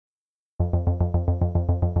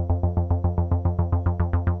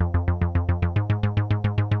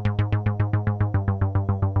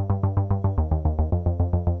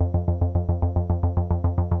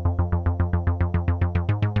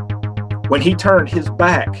When he turned his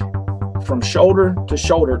back from shoulder to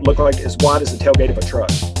shoulder, it looked like as wide as the tailgate of a truck.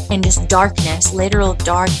 And just darkness, literal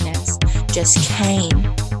darkness, just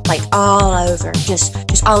came like all over, just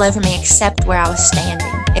all over me except where I was standing.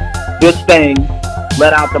 This thing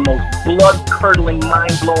let out the most blood-curdling,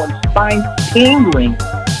 mind-blowing, spine-tingling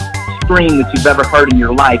scream that you've ever heard in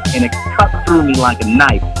your life, and it cut through me like a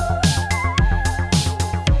knife.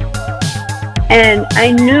 And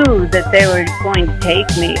I knew that they were going to take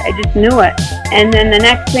me. I just knew it. And then the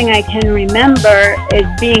next thing I can remember is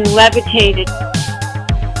being levitated.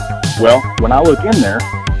 Well, when I look in there,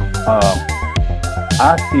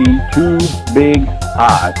 I see two big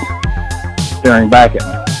eyes staring back at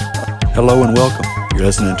me. Hello and welcome. You're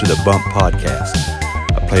listening to the Bump Podcast,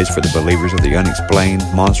 a place for the believers of the unexplained,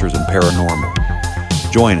 monsters, and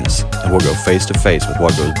paranormal. Join us, and we'll go face to face with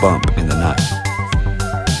what goes bump in the night.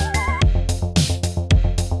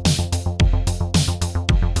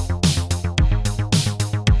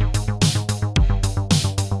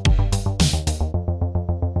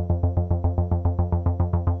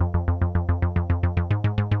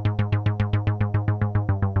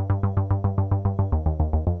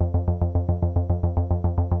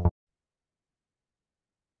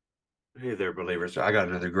 Hey there, believers. I got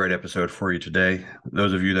another great episode for you today.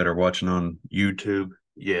 Those of you that are watching on YouTube,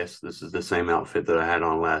 yes, this is the same outfit that I had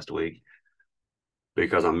on last week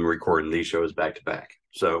because I'm recording these shows back to back.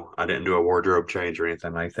 So I didn't do a wardrobe change or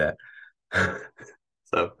anything like that.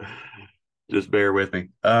 So just bear with me.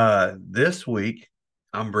 This week,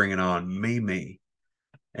 I'm bringing on Mimi.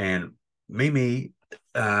 And Mimi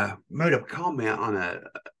made a comment on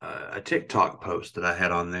a TikTok post that I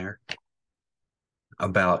had on there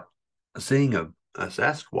about seeing a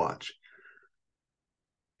Sasquatch,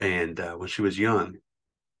 and when she was young,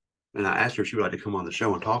 and I asked her if she would like to come on the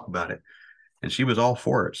show and talk about it, and she was all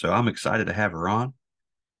for it. So I'm excited to have her on.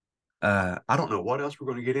 I don't know what else we're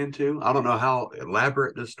going to get into. I don't know how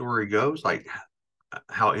elaborate this story goes, like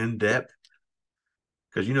how in depth,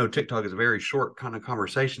 because you know TikTok is a very short kind of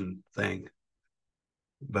conversation thing.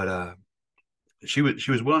 But she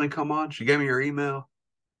was willing to come on. She gave me her email.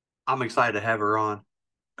 I'm excited to have her on.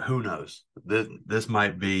 Who knows? This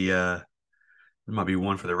might be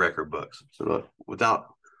one for the record books. So look, without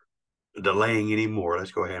delaying anymore, let's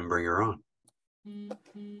go ahead and bring her on.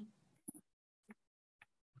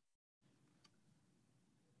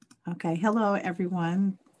 Okay, hello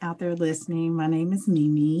everyone out there listening. My name is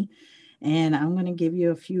Mimi, and I'm going to give you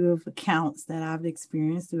a few of accounts that I've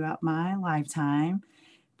experienced throughout my lifetime.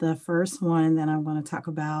 The first one that I'm going to talk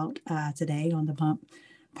about today on the Bump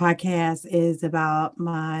Podcast is about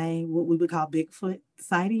my what we would call Bigfoot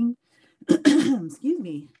sighting. Excuse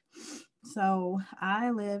me. So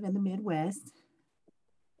I live in the Midwest,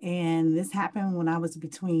 and this happened when I was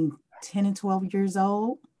between 10 and 12 years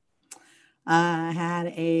old. I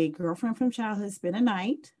had a girlfriend from childhood spend a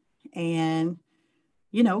night, and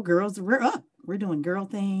you know, girls, we're up. We're doing girl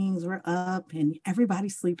things. We're up, and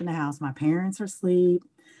everybody's asleep in the house. My parents are asleep.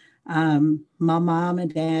 My mom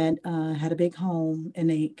and dad had a big home, and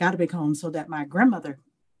they got a big home so that my grandmother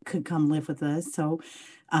could come live with us. So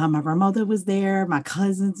my grandmother was there, my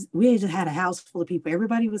cousins, we just had a house full of people.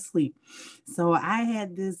 Everybody was asleep. So I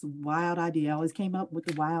had this wild idea. I always came up with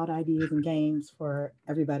the wild ideas and games for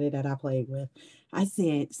everybody that I played with. I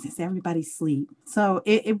said, since everybody's asleep. So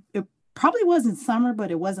it probably wasn't summer,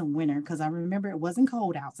 but it wasn't winter because I remember it wasn't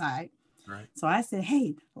cold outside. Right. So I said,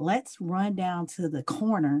 hey, let's run down to the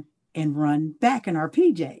corner and run back in our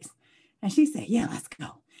PJs. And she said, yeah, let's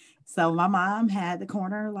go. So my mom had the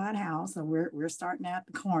corner lot house. So we're starting at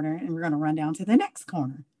the corner and we're going to run down to the next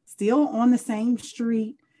corner. Still on the same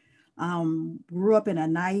street. Grew up in a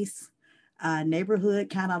nice neighborhood,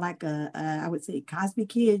 kind of like I would say Cosby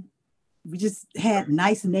Kid. We just had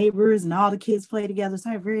nice neighbors and all the kids play together.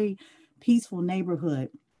 So a very peaceful neighborhood.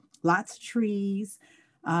 Lots of trees.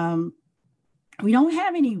 We don't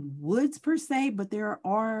have any woods per se, but there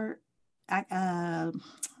are, I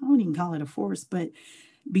wouldn't even call it a forest, but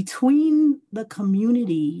between the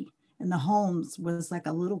community and the homes was like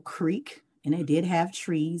a little creek, and it did have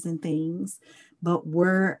trees and things. But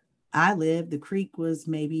where I lived, the creek was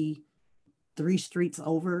maybe 3 streets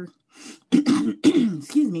over.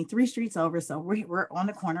 Excuse me, 3 streets over. So we're on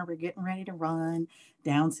the corner. We're getting ready to run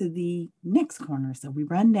down to the next corner. So we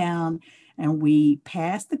run down and we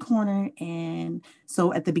pass the corner. And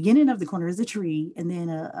so at the beginning of the corner is a tree. And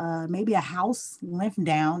then maybe a house length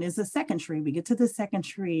down is a second tree. We get to the second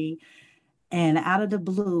tree, and out of the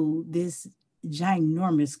blue, this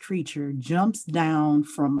ginormous creature jumps down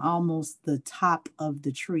from almost the top of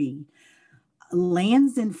the tree,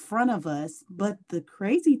 lands in front of us. But the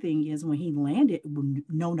crazy thing is when he landed,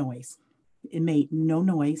 no noise. It made no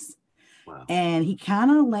noise. Wow. And he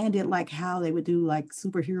kind of landed like how they would do like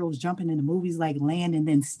superheroes jumping in the movies, like land and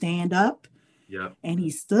then stand up. Yeah. And he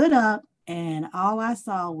stood up, and all I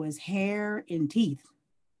saw was hair and teeth.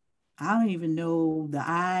 I don't even know the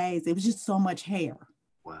eyes. It was just so much hair.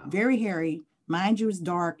 Wow. Very hairy. Mind you, it's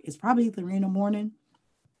dark. It's probably 3 a.m.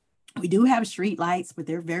 We do have street lights, but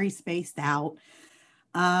they're very spaced out.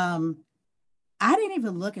 I didn't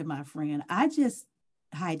even look at my friend. I just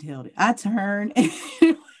hightailed it. I turned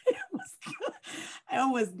and I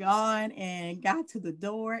was gone and got to the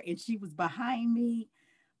door, and she was behind me.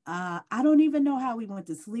 I don't even know how we went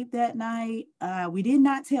to sleep that night. We did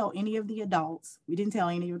not tell any of the adults.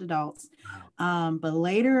 But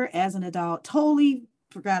later, as an adult, totally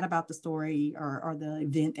forgot about the story or the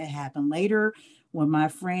event that happened. Later, when my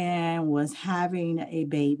friend was having a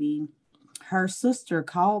baby, her sister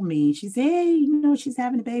called me. She said, hey, she's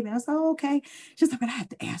having a baby. And I said, oh, okay. She's like, but I have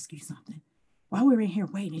to ask you something. While we were in here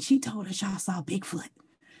waiting, she told us y'all saw Bigfoot.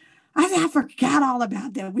 I said, I forgot all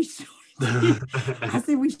about that. We sure did. I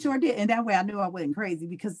said, we sure did. And that way I knew I wasn't crazy,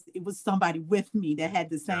 because it was somebody with me that had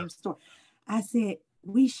the same story. I said,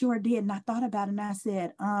 we sure did. And I thought about it, and I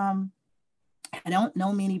said, I don't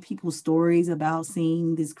know many people's stories about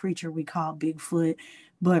seeing this creature we call Bigfoot,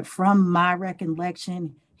 but from my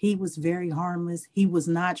recollection, he was very harmless. He was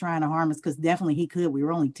not trying to harm us, because definitely he could. We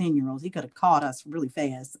were only 10-year-olds. He could have caught us really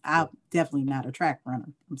fast. I'm definitely not a track runner.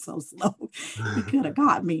 I'm so slow. He could have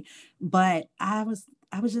caught me. But I was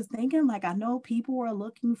just thinking, like, I know people are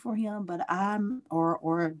looking for him, but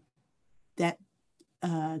or that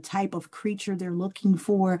type of creature they're looking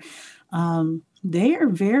for. They are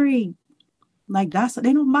very like docile.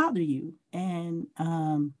 They don't bother you, and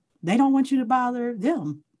they don't want you to bother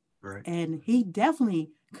them. Right. And he definitely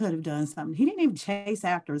could have done something. He didn't even chase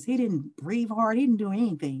after us. He didn't breathe hard. He didn't do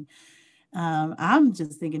anything. I'm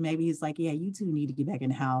just thinking maybe he's like, yeah, you two need to get back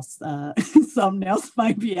in the house. Something else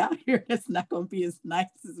might be out here that's not going to be as nice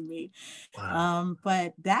as me. Wow.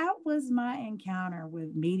 But that was my encounter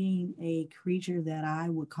with meeting a creature that I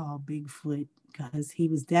would call Bigfoot, because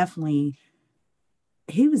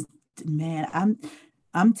man,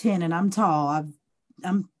 I'm 10 and I'm tall.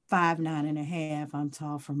 I'm 5'9.5". I'm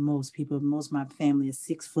tall for most people. Most of my family is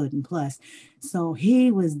 6 foot and plus. So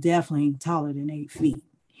he was definitely taller than 8 feet.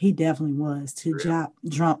 He definitely was. To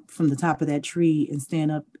jump from the top of that tree and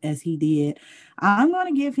stand up as he did, I'm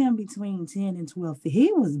going to give him between 10 and 12 feet.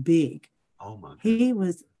 He was big. Oh my God. He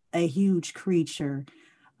was a huge creature.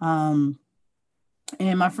 And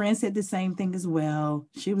my friend said the same thing as well.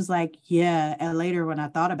 She was like, yeah. And later when I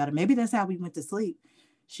thought about it, maybe that's how we went to sleep.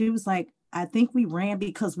 She was like, I think we ran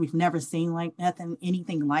because we've never seen like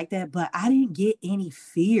anything like that. But I didn't get any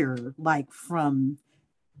fear, like from,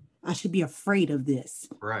 I should be afraid of this.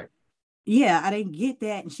 Right. Yeah, I didn't get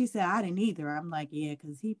that. And she said, I didn't either. I'm like, yeah,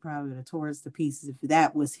 because he probably would have tore us to pieces. If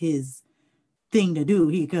that was his thing to do,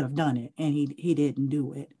 he could have done it. And he didn't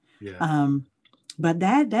do it. Yeah. But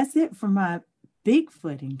that's it for my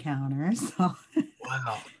Bigfoot encounter. So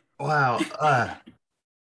Wow.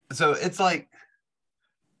 So it's like,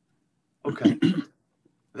 okay,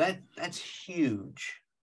 that's huge.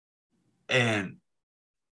 And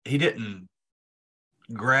he didn't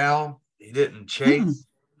growl, he didn't chase,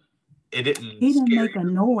 he didn't make a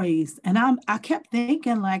noise. And I kept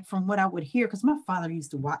thinking, like, from what I would hear, because my father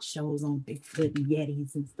used to watch shows on Bigfoot and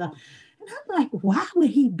Yetis and stuff. And I'm like, why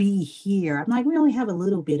would he be here? I'm like, we only have a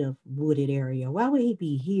little bit of wooded area. Why would he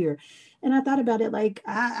be here? And I thought about it, like,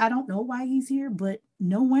 I don't know why he's here, but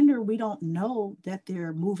no wonder we don't know that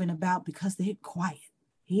they're moving about, because they're quiet.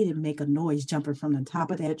 He didn't make a noise jumping from the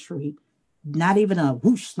top of that tree. Not even a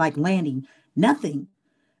whoosh, like landing, nothing.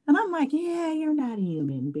 And I'm like, yeah, you're not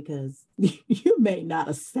human, because you made not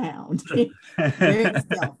a sound.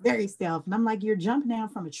 Very stealth. And I'm like, you're jumping down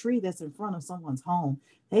from a tree that's in front of someone's home.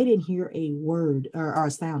 They didn't hear a word or a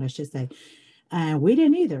sound, I should say. And we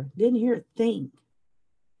didn't either. Didn't hear a thing.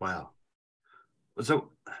 Wow. So,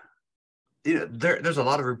 there's a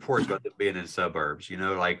lot of reports about them being in suburbs,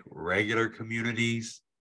 like regular communities.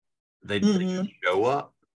 They just show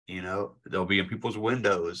up, they'll be in people's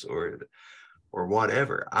windows or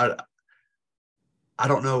whatever. I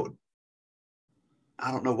don't know.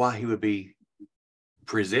 I don't know why he would be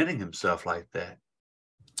presenting himself like that.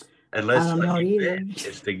 Unless, I don't know either.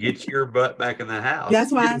 It's to get your butt back in the house. That's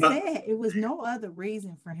why I said it was no other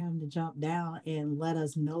reason for him to jump down and let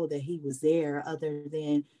us know that he was there, other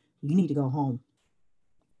than you need to go home.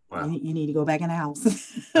 Wow. You need to go back in the house.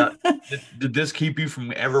 Did this keep you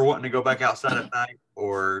from ever wanting to go back outside at night,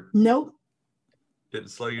 or nope?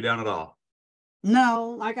 Didn't slow you down at all?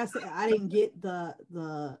 No, like I said, I didn't get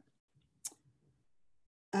the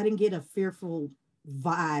I didn't get a fearful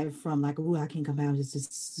vibe from like, oh, I can't come out. This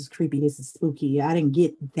is creepy. This is spooky. I didn't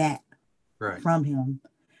get that from him.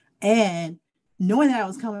 And knowing that I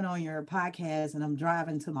was coming on your podcast and I'm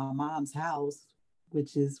driving to my mom's house,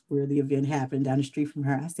 which is where the event happened down the street from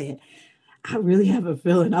her, I said, I really have a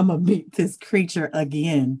feeling I'm going to meet this creature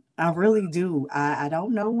again. I really do. I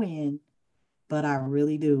don't know when, but I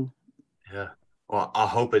really do. Yeah. Well, I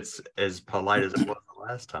hope it's as polite as it was the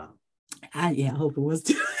last time. I hope it was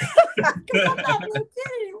too.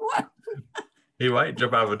 He might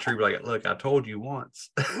jump out of a tree and be like, look, I told you once.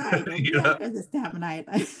 Right. There's this time of night.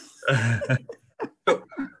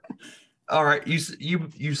 All right.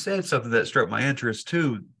 You said something that struck my interest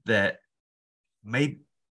too, that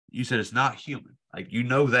you said it's not human. Like, you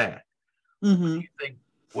know that. Mm-hmm.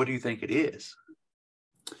 What do you think it is?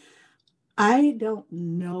 I don't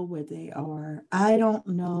know what they are. I don't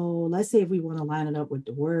know. Let's say if we want to line it up with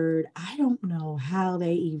the word, I don't know how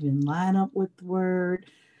they even line up with the word.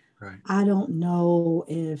 Right. I don't know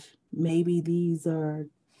if maybe these are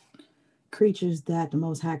creatures that the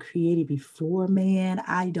Most High created before man.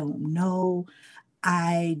 I don't know.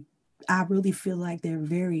 I really feel like they're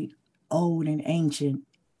very old and ancient,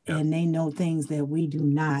 and they know things that we do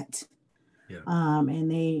not. Yeah.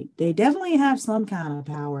 And they definitely have some kind of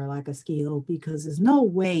power, like a skill, because there's no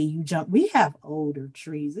way you jump. We have older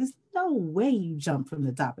trees. There's no way you jump from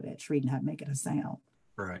the top of that tree not making a sound.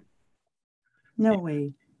 Right. No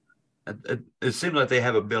way. It seems like they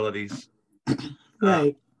have abilities.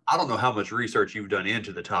 Right. I don't know how much research you've done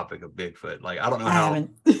into the topic of Bigfoot. Like, I don't know I how.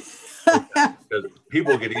 haven't. Because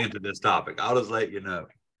people get into this topic. I'll just let you know.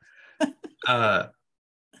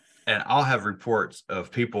 And I'll have reports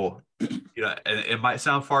of people, and it might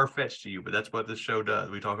sound far-fetched to you, but that's what this show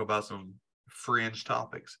does. We talk about some fringe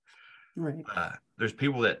topics. Right. There's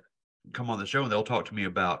people that come on the show and they'll talk to me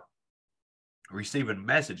about receiving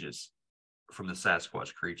messages from the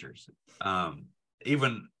Sasquatch creatures.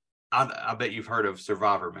 Even, I bet you've heard of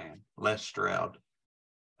Survivor Man, Les Stroud.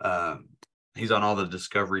 He's on all the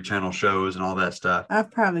Discovery Channel shows and all that stuff.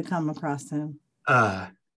 I've probably come across him.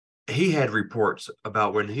 He had reports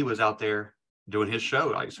about when he was out there doing his show,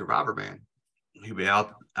 like Survivor Man. He'd be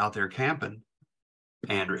out there camping,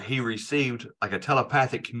 and he received like a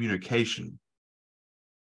telepathic communication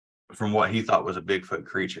from what he thought was a Bigfoot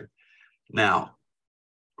creature. Now,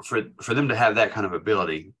 for them to have that kind of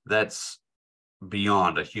ability, that's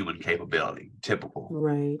beyond a human capability, typical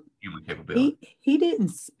human capability. He didn't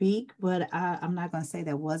speak, but I'm not going to say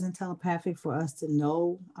that wasn't telepathic for us to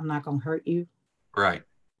know I'm not going to hurt you. Right.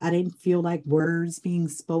 I didn't feel like words being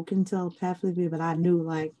spoken telepathically, but I knew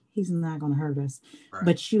like he's not going to hurt us. Right.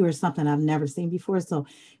 But you are something I've never seen before. So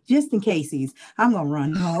just in case I'm going to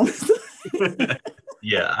run home.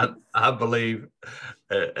 Yeah, I believe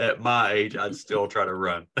at my age, I'd still try to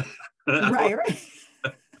run. Right.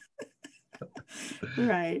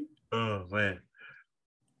 Right. Oh, man.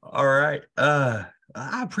 All right. I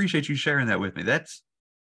appreciate you sharing that with me. That's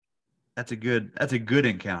a good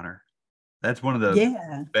encounter. That's one of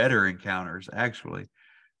the better encounters, actually.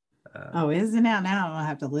 Isn't it? Now I don't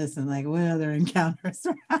have to listen. Like, what other encounters?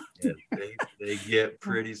 They get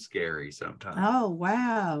pretty scary sometimes. Oh,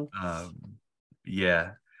 wow.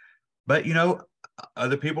 Yeah. But,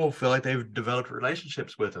 other people feel like they've developed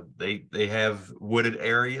relationships with them. They have wooded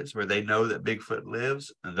areas where they know that Bigfoot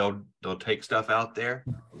lives, and they'll take stuff out there,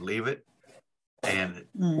 leave it, and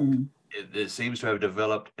it seems to have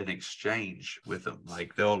developed an exchange with them.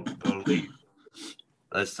 Like they'll leave,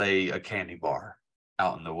 let's say, a candy bar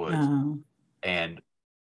out in the woods, and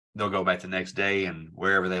they'll go back the next day, and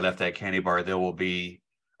wherever they left that candy bar, there will be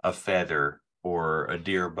a feather or a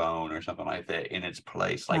deer bone or something like that in its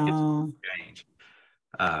place. Like it's an exchange.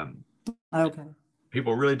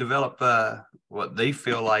 People really develop what they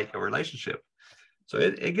feel like a relationship. So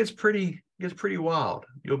it gets pretty wild.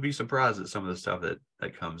 You'll be surprised at some of the stuff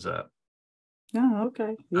that comes up. Oh,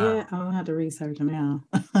 okay. Yeah, I'll have to research them now.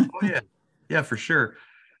 Oh yeah, for sure.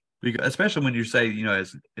 Because especially when you say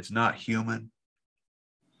it's not human.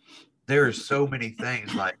 There are so many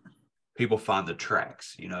things, like people find the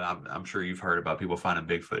tracks. I'm sure you've heard about people finding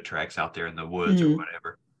Bigfoot tracks out there in the woods or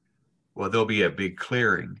whatever. Well, there'll be a big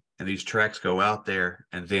clearing, and these tracks go out there,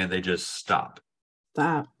 and then they just stop.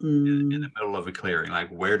 In the middle of a clearing. Like,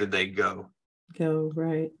 where did they go?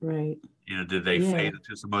 Right. Did they fade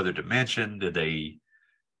into some other dimension? Did they?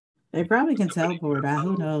 They probably can teleport.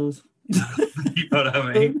 Who knows? You know what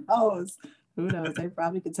I mean? Who knows? They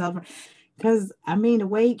probably could teleport. Because the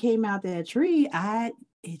way he came out that tree,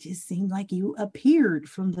 it just seemed like you appeared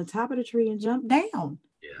from the top of the tree and jumped down.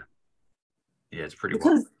 Yeah, it's pretty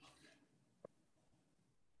wild.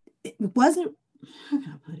 It wasn't how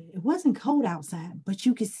can I put it? It wasn't cold outside, but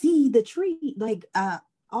you could see the tree, like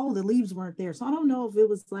all the leaves weren't there. So I don't know if it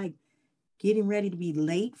was like getting ready to be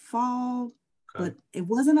late fall, but it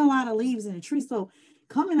wasn't a lot of leaves in the tree. So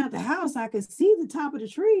coming out the house, I could see the top of the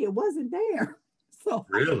tree. It wasn't there. So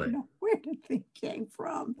I didn't know where the thing came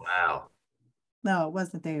from. Wow. No, it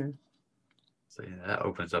wasn't there. So yeah, that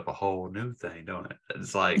opens up a whole new thing, don't it?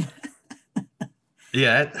 It's like,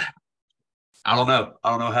 yeah, I don't know. I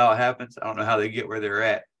don't know how it happens. I don't know how they get where they're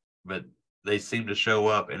at, but they seem to show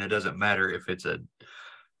up, and it doesn't matter if it's a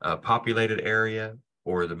populated area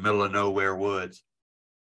or the middle of nowhere woods.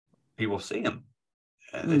 People see them,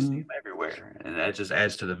 and they see them everywhere, and that just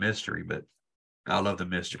adds to the mystery. But I love the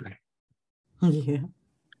mystery. Yeah.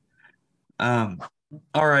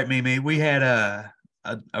 All right, Mimi. We had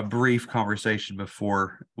a brief conversation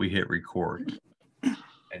before we hit record,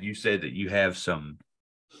 and you said that you have some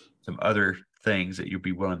other things that you'd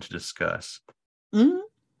be willing to discuss. I'm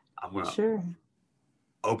gonna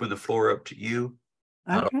open the floor up to you.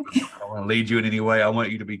 Okay. I don't want to lead you in any way. I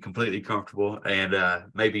want you to be completely comfortable and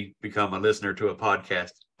maybe become a listener to a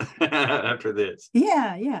podcast after this.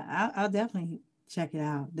 Yeah. I'll definitely check it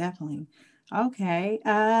out. Definitely. Okay.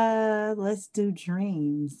 Let's do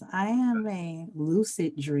dreams. I am a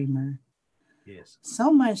lucid dreamer. Yes.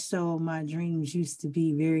 So much so my dreams used to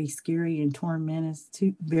be very scary and torment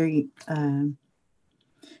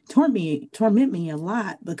me a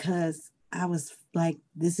lot because I was like,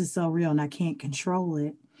 this is so real and I can't control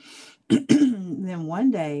it. Then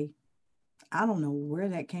one day, I don't know where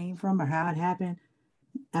that came from or how it happened.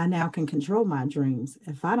 I now can control my dreams.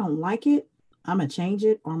 If I don't like it, I'm going to change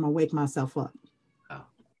it or I'm going to wake myself up. Oh.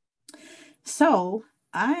 So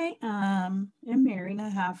I am married and I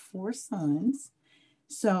have 4 sons.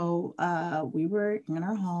 So we were in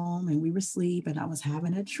our home and we were asleep and I was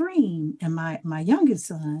having a dream. And my youngest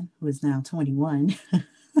son, who is now 21,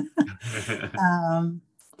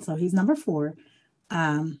 so he's number 4.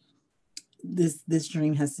 This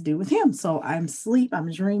dream has to do with him. So I'm asleep,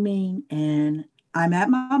 I'm dreaming, and I'm at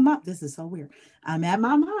my mom. This is so weird. I'm at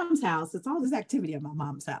my mom's house. It's all this activity at my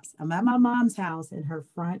mom's house. I'm at my mom's house in her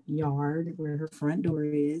front yard where her front door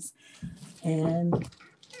is. And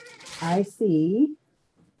I see,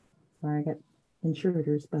 sorry, I got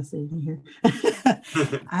intruders busted in here.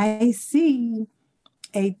 I see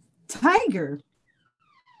a tiger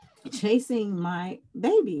chasing my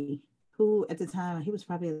baby, who at the time, he was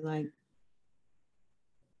probably like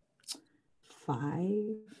 5.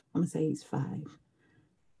 I'm gonna say he's 5.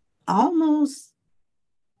 Almost,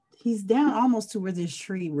 he's down almost to where this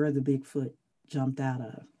tree where the Bigfoot jumped out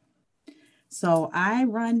of. So I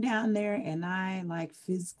run down there and I like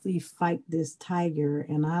physically fight this tiger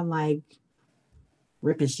and I like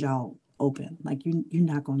rip his jaw open. Like you're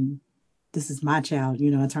not gonna, this is my child,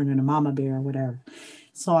 I turn into mama bear or whatever.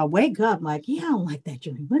 So I wake up like, I don't like that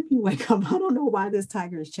dream. Let me wake up. I don't know why this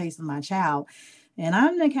tiger is chasing my child. And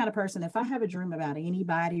I'm the kind of person, if I have a dream about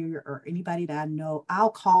anybody or anybody that I know, I'll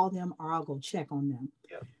call them or I'll go check on them.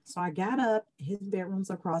 Yep. So I got up, his bedroom's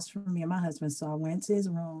across from me and my husband. So I went to his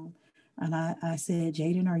room and I said,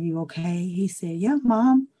 Jaden, are you okay? He said, yeah,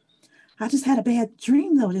 Mom. I just had a bad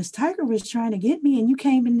dream though. This tiger was trying to get me and you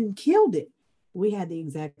came in and killed it. We had the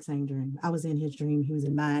exact same dream. I was in his dream. He was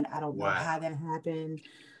in mine. I don't know how that happened.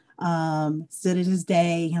 Still to this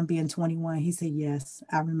day, him being 21, he said, yes,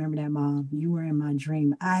 I remember that, Mom. You were in my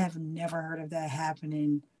dream. I have never heard of that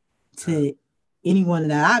happening to anyone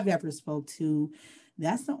that I've ever spoke to.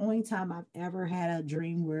 That's the only time I've ever had a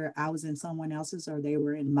dream where I was in someone else's or they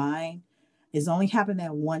were in mine. It's only happened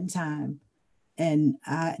that one time. And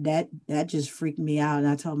that just freaked me out. And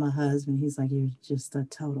I told my husband, he's like, you're just a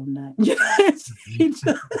total nut. It's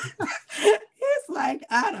like,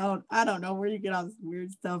 I don't know where you get all this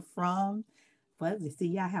weird stuff from. But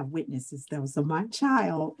see, I have witnesses though. So my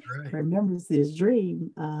child remembers this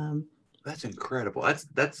dream. That's incredible.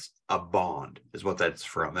 That's a bond is what that's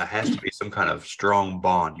from. That has to be some kind of strong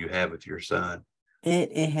bond you have with your son.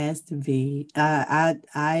 It has to be. I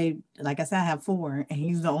like I said, I have 4, and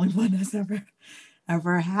he's the only one that's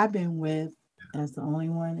ever happened with. That's the only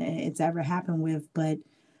one it's ever happened with. But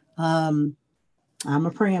I'm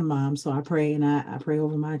a praying mom, so I pray and I pray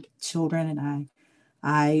over my children, and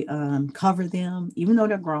I cover them, even though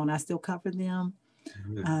they're grown. I still cover them.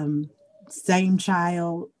 Mm-hmm. Same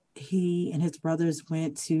child. He and his brothers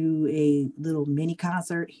went to a little mini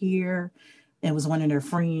concert here. It was one of their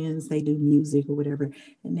friends. They do music or whatever.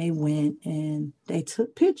 And they went and they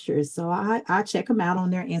took pictures. So I check them out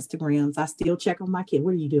on their Instagrams. I still check on my kid.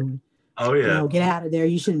 What are you doing? Oh, yeah. Get out of there.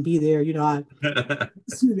 You shouldn't be there.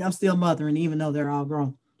 I'm still mothering, even though they're all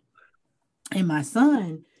grown. And my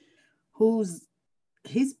son, who's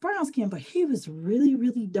he's brown skin, but he was really,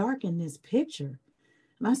 really dark in this picture.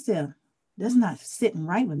 And I said, that's not sitting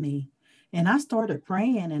right with me. And I started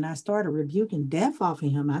praying and I started rebuking death off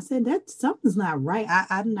of him. I said, that something's not right.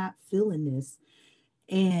 I'm not feeling this.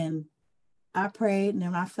 And I prayed and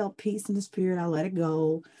then I felt peace in the spirit. I let it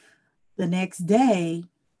go. The next day,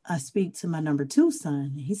 I speak to my number 2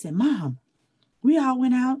 son. And he said, Mom, we all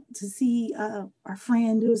went out to see our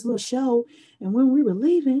friend do his little show. And when we were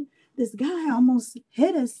leaving, this guy almost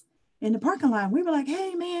hit us in the parking lot. We were like,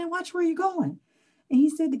 hey, man, watch where you're going. And he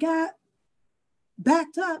said the guy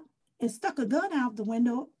backed up and stuck a gun out the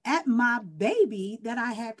window at my baby that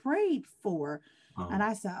I had prayed for. Oh. And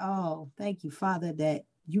I said, oh, thank you, Father, that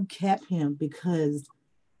you kept him, because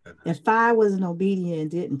if I wasn't obedient and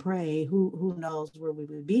didn't pray, who knows where we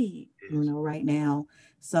would be, right now.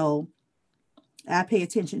 So I pay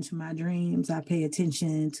attention to my dreams. I pay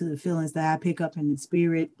attention to the feelings that I pick up in the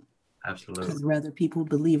spirit. Absolutely. Because whether people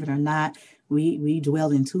believe it or not, we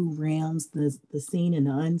dwell in 2 realms, the seen and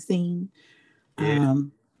the unseen. Yeah.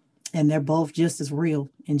 And they're both just as real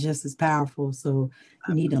and just as powerful. So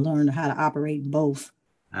you need to learn how to operate both.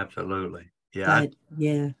 Absolutely. Yeah.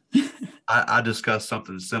 I discussed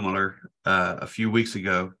something similar a few weeks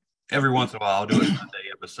ago. Every once in a while, I'll do a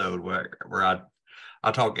Sunday episode where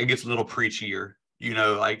I talk. It gets a little preachier,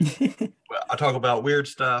 like I talk about weird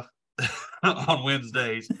stuff on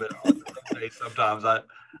Wednesdays, but on Sundays sometimes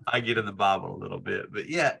I get in the Bible a little bit. But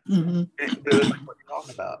yeah, it's like what you're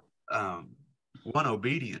talking about. 1,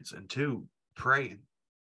 obedience, and 2, praying.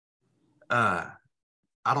 I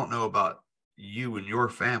don't know about you and your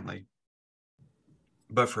family,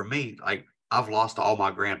 but for me, like, I've lost all my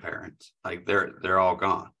grandparents. Like, they're all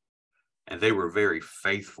gone, and they were very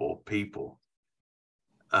faithful people.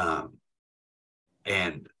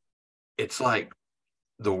 And it's like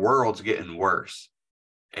the world's getting worse,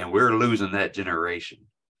 and we're losing that generation.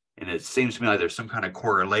 And it seems to me like there's some kind of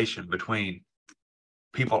correlation between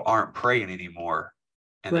people aren't praying anymore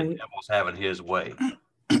and the devil's having his way.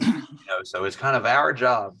 So it's kind of our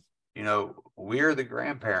job. We're the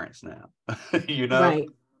grandparents now. Right.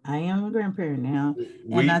 I am a grandparent now.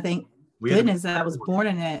 And I think goodness that I was born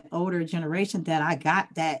in that older generation, that I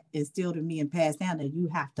got that instilled in me and passed down, that you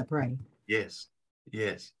have to pray. Yes.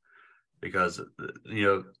 Because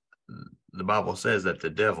the Bible says that the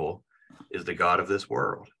devil is the god of this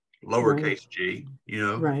world, lowercase g,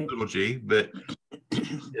 little g, but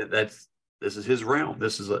this is his realm.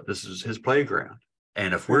 This is his playground.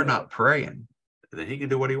 And if we're not praying, then he can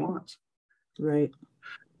do what he wants. Right.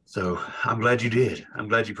 So I'm glad you did. I'm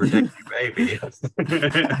glad you protected your baby.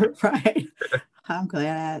 Right. I'm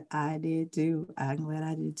glad I did too. I'm glad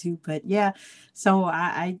I did too. But yeah, so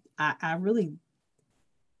I really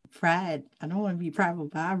pride. I don't want to be prideful,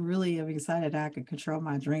 but I really am excited that I could control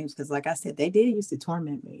my dreams, because like I said, they did used to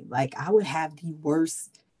torment me. Like, I would have the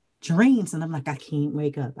worst dreams and I'm like, I can't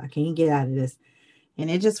wake up. I can't get out of this.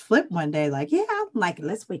 And it just flipped one day, like, yeah, I'm like,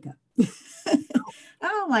 let's wake up. I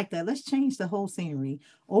don't like that. Let's change the whole scenery.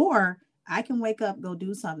 Or I can wake up, go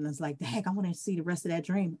do something that's like, heck, I want to see the rest of that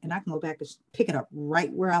dream. And I can go back and pick it up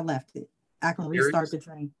right where I left it. I can restart the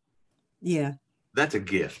dream. Yeah. That's a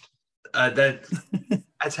gift.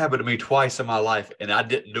 That's happened to me twice in my life, and I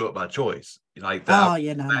didn't do it by choice. Like that. Oh,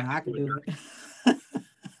 yeah, no, I can do it.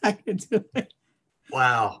 I can do it.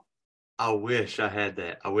 Wow. I wish I had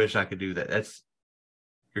that. I wish I could do that.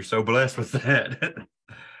 You're so blessed with that.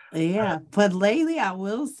 Yeah. But lately, I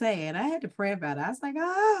will say, and I had to pray about it. I was like,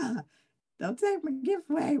 don't take my gift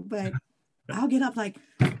away. But I'll get up like,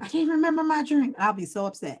 I can't remember my dream. I'll be so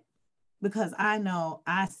upset, because I know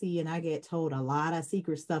I see and I get told a lot of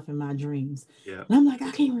secret stuff in my dreams. Yeah. And I'm like,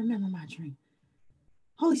 I can't remember my dream.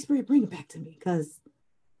 Holy Spirit, bring it back to me, because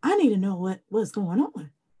I need to know what's going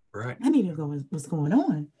on. Right. I need to know what's going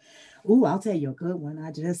on. Ooh, I'll tell you a good one.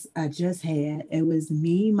 I just had. It was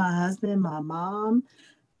me, my husband, my mom,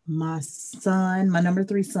 my son, my number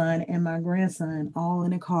 3 son, and my grandson all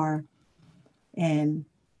in a car. And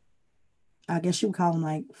I guess you would call them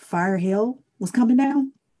like fire hell was coming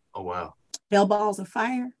down. Oh, wow. Hell balls of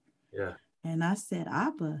fire. Yeah. And I said,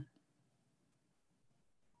 Abba.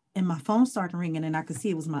 And my phone started ringing, and I could see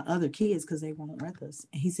it was my other kids, because they weren't with us.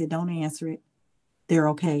 And he said, don't answer it. They're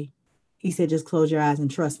okay. He said, just close your eyes and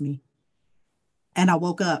trust me. And I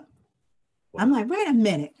woke up. Wow. I'm like, wait a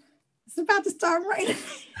minute. It's about to start raining.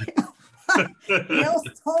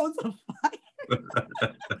 Hailstones of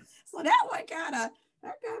fire. So that one kind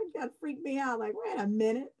of freaked me out. Like, wait a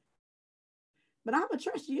minute. But I'm going to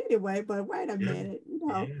trust you anyway. But wait a minute,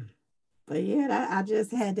 Yeah. But yeah, I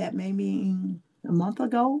just had that maybe a month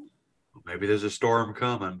ago. Maybe there's a storm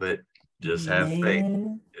coming, but just have faith.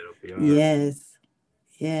 It'll be all right. Yes.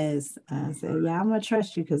 Yes. I said, yeah, I'm gonna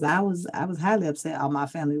trust you because I was highly upset all my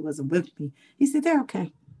family wasn't with me. He said, they're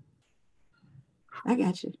okay. I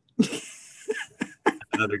got you.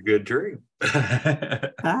 Another good dream.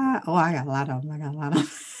 I got a lot of them.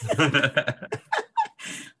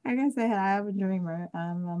 Like I said, I am a dreamer.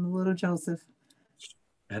 I'm a little Joseph.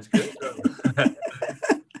 That's good.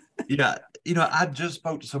 Yeah, I just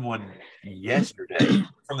spoke to someone yesterday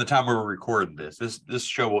from the time we were recording this. This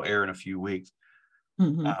show will air in a few weeks.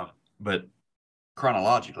 Mm-hmm. But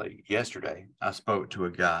chronologically, yesterday, I spoke to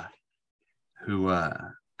a guy who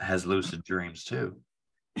has lucid dreams too.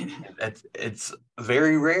 It's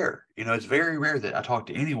very rare. It's very rare that I talk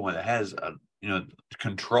to anyone that has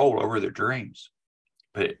control over their dreams.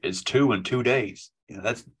 But it's 2 in 2 days.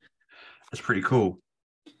 That's pretty cool.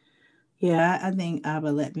 Yeah, I think Abba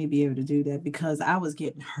let me be able to do that because I was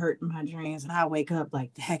getting hurt in my dreams, and I wake up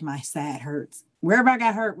like, heck, my side hurts. Wherever I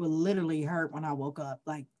got hurt would literally hurt when I woke up.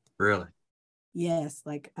 Like, really? Yes,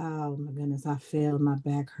 like, oh my goodness, I feel my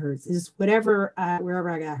back hurts. It's just wherever I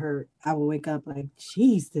got hurt, I would wake up like,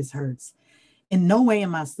 geez, this hurts. In no way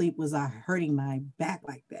in my sleep was I hurting my back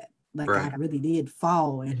like that. Like, right. I really did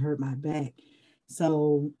fall and hurt my back.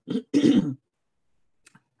 So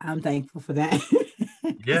I'm thankful for that.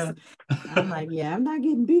 Yeah. I'm like, yeah, I'm not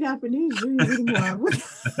getting beat up in these dreams anymore.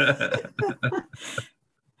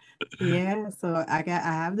 Yeah, so I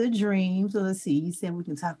have the dream. So let's see. You said we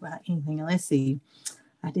can talk about anything. Let's see.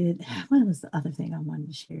 What was the other thing I wanted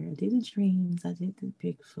to share? I did the dreams. I did the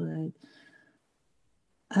Bigfoot.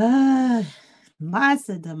 Lots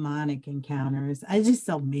of demonic encounters. I just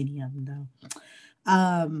so many of them though.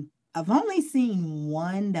 I've only seen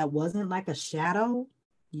one that wasn't like a shadow.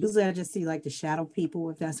 Usually I just see like the shadow people,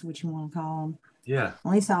 if that's what you want to call them. Yeah. I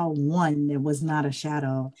only saw one that was not a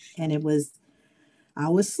shadow, and I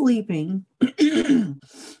was sleeping and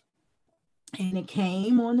it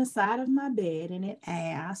came on the side of my bed and it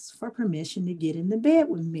asked for permission to get in the bed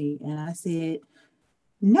with me. And I said,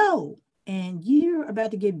 no. And you're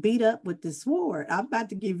about to get beat up with the sword. I'm about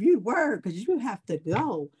to give you the word because you have to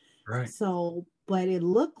go. Right. So, but it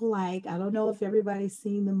looked like, I don't know if everybody's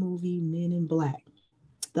seen the movie Men in Black,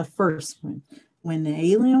 the first one. When the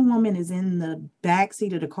alien woman is in the back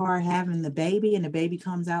seat of the car having the baby, and the baby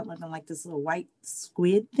comes out looking like this little white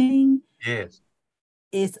squid thing. Yes.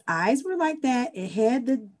 Its eyes were like that. It had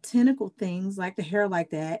the tentacle things, like the hair like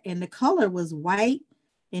that. And the color was white,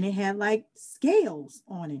 and it had like scales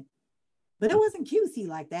on it. But it wasn't cutesy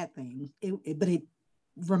like that thing. But it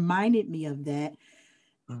reminded me of that.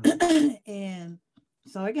 Mm-hmm. And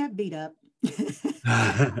so I got beat up.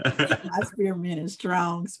 My spirit is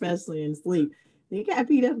strong, especially in sleep. It got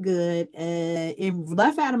beat up good. It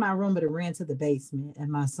left out of my room, but it ran to the basement.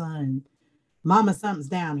 And my son, Mama, something's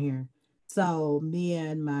down here. So me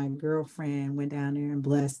and my girlfriend went down there and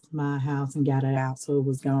blessed my house and got it out. So it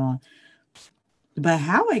was gone. But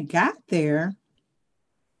how it got there,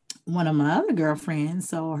 one of my other girlfriends,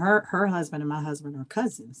 so her husband and my husband are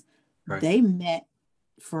cousins. Right. They met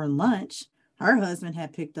for lunch. Her husband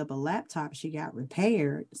had picked up a laptop. She got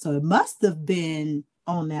repaired. So it must have been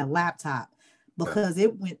on that laptop because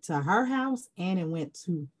it went to her house and it went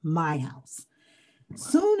to my house. Wow.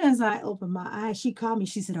 Soon as I opened my eyes, she called me.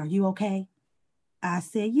 She said, "Are you okay?" I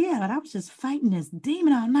said, "Yeah, but I was just fighting this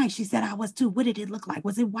demon all night." She said, "I was too. What did it look like?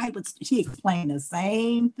 Was it white?" She explained the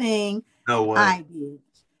same thing I did.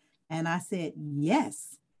 And I said,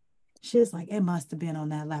 "Yes." She was like, "It must have been on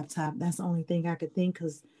that laptop." That's the only thing I could think,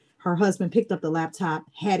 because her husband picked up the laptop,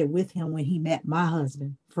 had it with him when he met my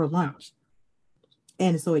husband for lunch.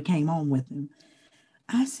 And so it came on with him.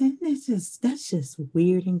 I said, that's just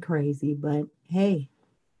weird and crazy, but hey,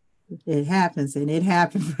 it happens, and it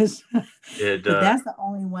happened for sure. But that's the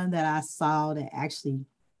only one that I saw that actually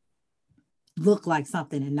looked like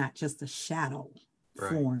something and not just a shadow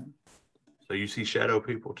form. So you see shadow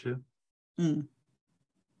people too? Mm.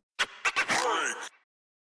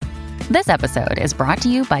 This episode is brought to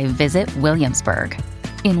you by Visit Williamsburg.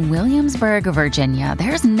 In Williamsburg, Virginia,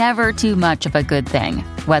 there's never too much of a good thing.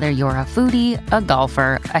 Whether you're a foodie, a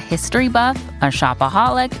golfer, a history buff, a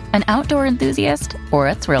shopaholic, an outdoor enthusiast, or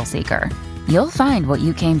a thrill seeker, you'll find what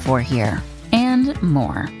you came for here and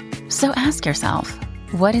more. So ask yourself,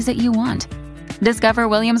 what is it you want? Discover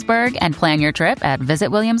Williamsburg and plan your trip at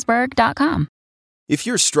visitwilliamsburg.com. If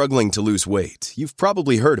you're struggling to lose weight, you've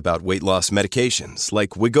probably heard about weight loss medications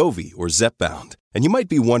like Wegovy or Zepbound, and you might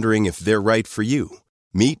be wondering if they're right for you.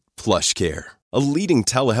 Meet PlushCare, a leading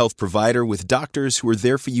telehealth provider with doctors who are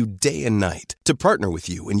there for you day and night to partner with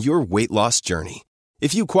you in your weight loss journey.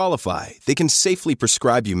 If you qualify, they can safely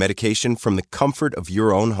prescribe you medication from the comfort of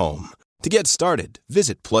your own home. To get started,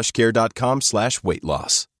 visit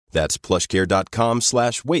plushcare.com/weight-loss. That's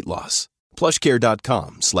plushcare.com/weight-loss.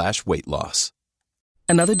 plushcare.com/weight-loss.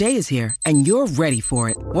 Another day is here, and you're ready for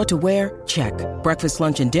it. What to wear? Check. Breakfast,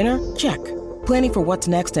 lunch, and dinner? Check. Planning for what's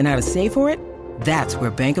next and how to save for it? That's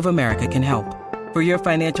where Bank of America can help. For your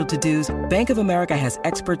financial to-dos, Bank of America has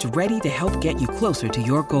experts ready to help get you closer to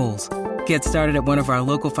your goals. Get started at one of our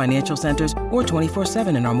local financial centers or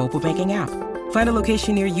 24/7 in our mobile banking app. Find a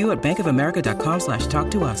location near you at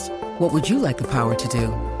bankofamerica.com/talktous. What would you like the power to do?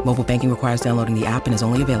 Mobile banking requires downloading the app and is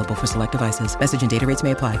only available for select devices. Message and data rates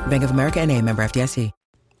may apply. Bank of America N.A., member FDIC.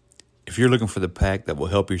 If you're looking for the pack that will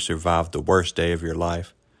help you survive the worst day of your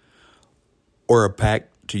life, or a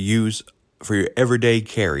pack to use for your everyday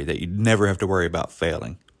carry that you never have to worry about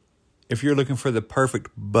failing, if you're looking for the perfect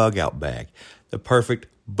bug out bag, the perfect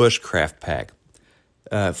bushcraft pack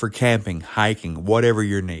for camping, hiking, whatever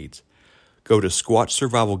your needs, go to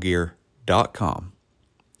squatchsurvivalgear.com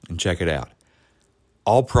and check it out.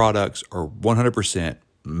 All products are 100%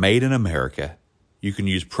 made in America. You can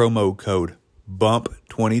use promo code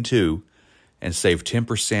BUMP22 and save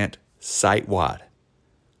 10% site-wide.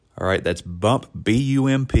 All right, that's BUMP,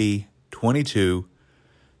 B-U-M-P 22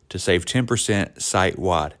 to save 10%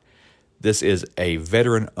 site-wide. This is a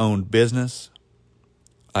veteran-owned business.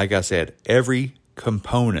 Like I said, every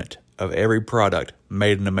component of every product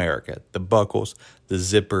made in America. The buckles, the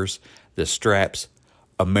zippers, the straps,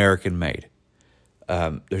 American made.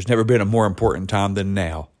 There's never been a more important time than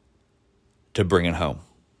now to bring it home.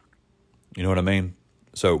 You know what I mean?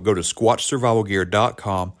 So go to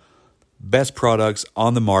squatchsurvivalgear.com. Best products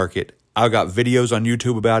on the market. I've got videos on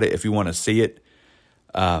YouTube about it if you want to see it.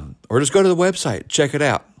 Or just go to the website. Check it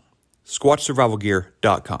out.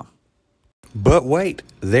 squatchsurvivalgear.com. But wait,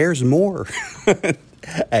 there's more.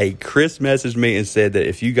 Hey, Chris messaged me and said that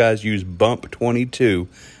if you guys use BUMP22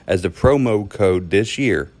 as the promo code this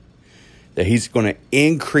year, that he's going to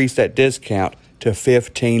increase that discount to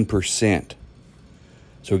 15%.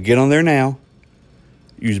 So get on there now.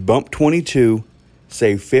 Use BUMP22.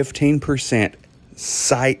 Save 15%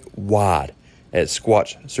 site-wide at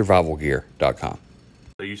squatchsurvivalgear.com.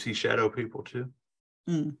 So you see shadow people too?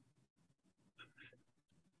 Mm.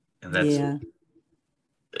 And that's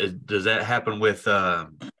does that happen with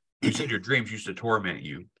you said your dreams used to torment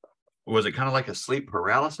you? Was it kind of like a sleep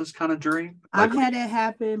paralysis kind of dream? I've had it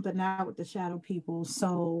happen, but not with the shadow people.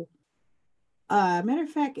 So matter of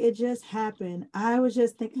fact, it just happened. I was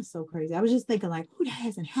just thinking so crazy. I was just thinking like, that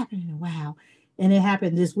hasn't happened in a while. And it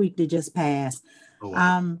happened this week that just passed. Oh,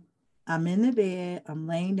 wow. I'm in the bed. I'm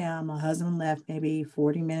laying down. My husband left maybe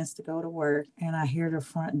 40 minutes to go to work. And I hear the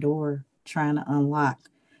front door trying to unlock.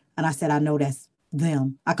 And I said, I know that's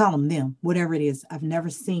them. I call them them, whatever it is. I've never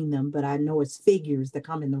seen them, but I know it's figures that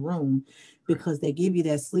come in the room because they give you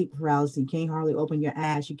that sleep paralysis. You can't hardly open your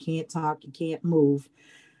eyes. You can't talk. You can't move.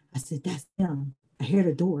 I said, that's them. I hear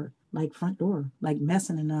the door, like front door, like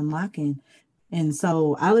messing and unlocking. And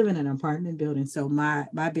so I live in an apartment building. So my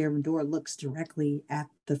bedroom door looks directly at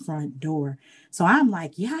the front door. So I'm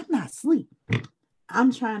like, I'm not asleep.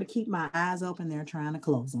 I'm trying to keep my eyes open. They're trying to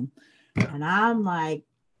close them. And I'm like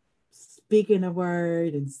speaking a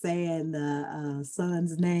word and saying the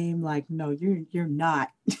son's name. Like, no, you're not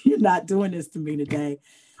doing this to me today.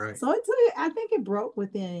 Right. So I think it broke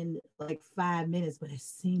within like 5 minutes, but it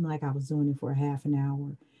seemed like I was doing it for a half an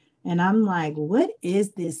hour. And I'm like, what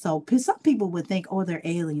is this? So, because some people would think, oh, they're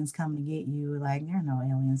aliens coming to get you. Like, there are no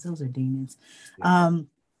aliens. Those are demons, in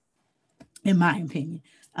my opinion.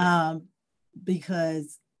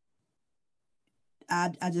 Because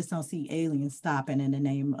I just don't see aliens stopping in the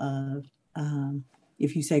name of,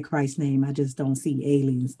 if you say Christ's name, I just don't see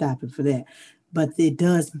aliens stopping for that. But it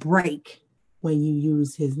does break when you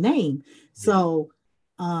use his name. So,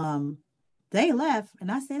 they left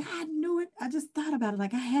and I said, I knew it. I just thought about it.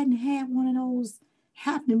 Like I hadn't had one of those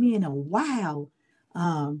happen to me in a while.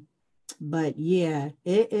 But yeah,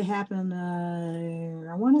 it happened.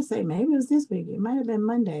 I want to say maybe it was this week. It might've been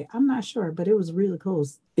Monday. I'm not sure, but it was really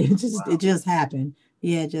close. It just happened.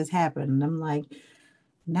 Yeah, it just happened. And I'm like,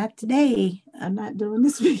 not today. I'm not doing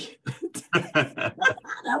this week. I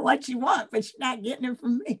know what you want, but you're not getting it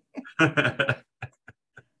from me.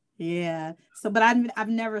 Yeah. So, but I've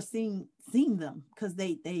never seen them because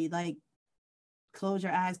they like close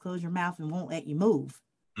your eyes, close your mouth, and won't let you move.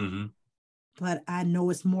 Mm-hmm. But I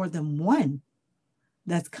know it's more than one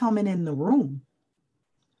that's coming in the room.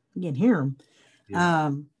 You can hear them.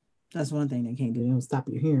 Yeah. That's one thing they can't do. They don't stop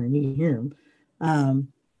your hearing. You can hear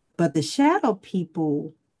them. But the shadow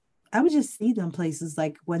people, I would just see them places.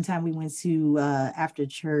 Like one time we went to after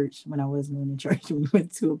church when I wasn't in the church, we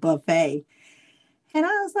went to a buffet. And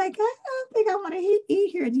I was like, I don't think I want to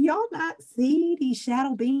eat here. Do y'all not see these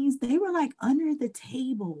shadow beings? They were like under the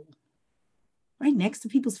table, right next to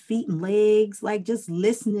people's feet and legs, like just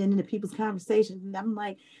listening to people's conversations. And I'm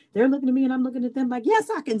like, they're looking at me and I'm looking at them like, yes,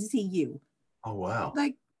 I can see you. Oh, wow.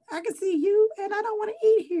 Like, I can see you and I don't want to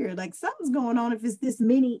eat here. Like, something's going on if it's this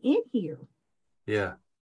many in here. Yeah.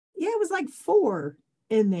 Yeah, it was like 4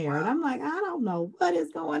 in there. Wow. And I'm like, I don't know what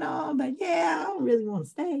is going on, but yeah, I don't really want to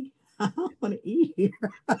stay. I don't want to eat here.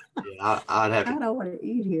 Yeah, I'd have to. I don't want to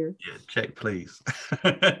eat here. Yeah, check, please.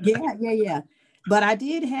 Yeah. But I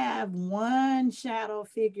did have one shadow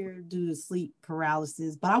figure due to sleep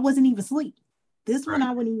paralysis, but I wasn't even asleep. This one,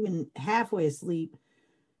 I wasn't even halfway asleep.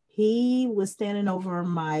 He was standing over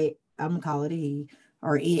my, I'm going to call it he,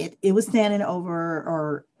 or it was standing over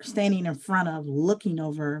or standing in front of, looking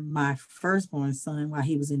over my firstborn son while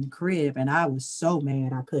he was in the crib. And I was so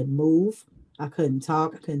mad. I couldn't move. I couldn't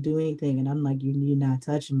talk. I couldn't do anything. And I'm like, you're not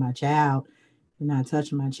touching my child. You're not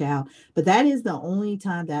touching my child. But that is the only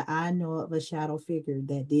time that I know of a shadow figure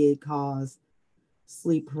that did cause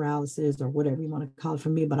sleep paralysis or whatever you want to call it for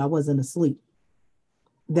me. But I wasn't asleep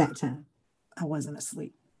that time. I wasn't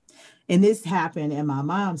asleep. And this happened in my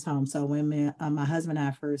mom's home. So when my husband and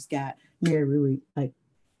I first got married, we were like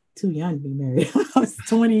too young to be married. I was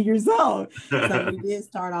 20 years old. So we did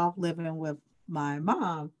start off living with my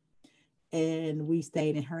mom. And we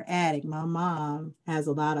stayed in her attic. My mom has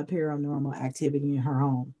a lot of paranormal activity in her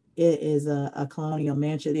home. It is a colonial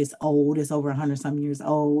mansion. It's old. It's over 100-some years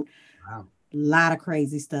old. Wow. A lot of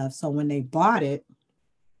crazy stuff. So when they bought it,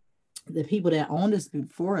 the people that owned us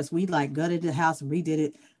before us, we like gutted the house and redid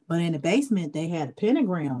it. But in the basement, they had a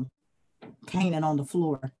pentagram painted on the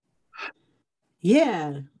floor.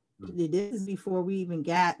 Yeah. This is before we even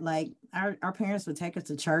got, like, our parents would take us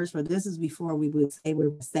to church, but this is before we would say we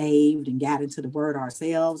were saved and got into the word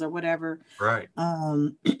ourselves or whatever. Right.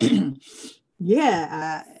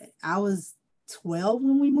 Yeah, I was 12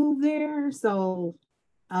 when we moved there. So,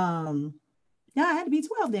 yeah, I had to be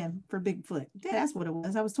 12 then for Bigfoot. Yeah, that's what it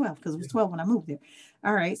was. I was 12 because I was 12 when I moved there.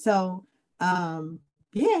 All right. So,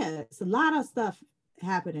 yeah, it's a lot of stuff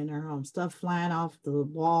happen in her home, stuff flying off the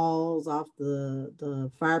walls, off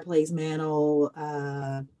the fireplace mantle.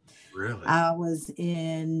 Really? I was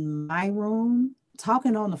in my room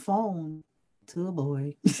talking on the phone to a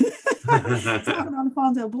boy. Talking on the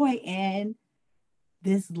phone to a boy, and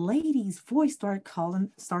this lady's voice starts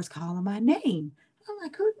calling my name. I'm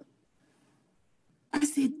like, who? I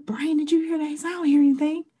said, Brian, did you hear that? I don't hear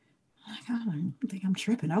anything. I'm like, I don't think I'm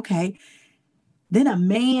tripping. Okay. Then a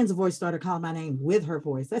man's voice started calling my name with her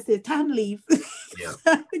voice. I said, time to leave. Yeah.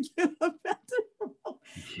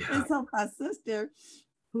 And so my sister,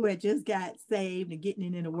 who had just got saved and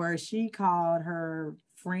getting in the word, she called her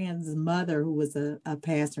friend's mother, who was a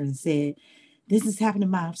pastor, and said, this is happening to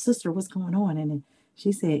my sister. What's going on? And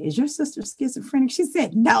she said, is your sister schizophrenic? She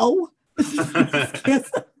said, no.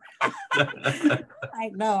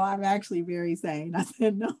 Like, no, I'm actually very sane. I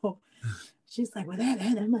said, no. She's like, well,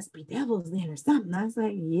 that must be devils then or something. I was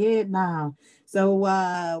like, yeah, no. So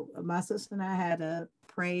my sister and I had to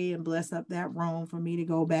pray and bless up that room for me to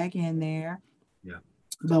go back in there. Yeah.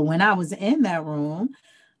 But when I was in that room,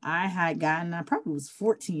 I probably was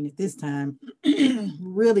 14 at this time,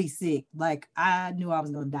 really sick. Like, I knew I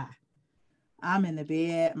was going to die. I'm in the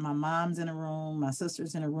bed. My mom's in a room. My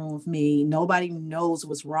sister's in a room with me. Nobody knows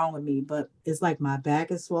what's wrong with me, but it's like my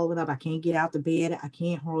back is swollen up. I can't get out the bed. I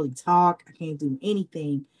can't hardly talk. I can't do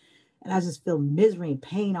anything. And I just feel misery and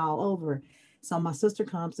pain all over. So my sister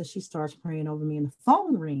comes and she starts praying over me, and the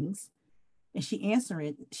phone rings and she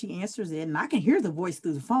answers it. And I can hear the voice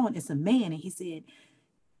through the phone. It's a man. And he said,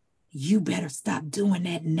 you better stop doing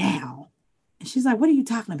that now. And she's like, what are you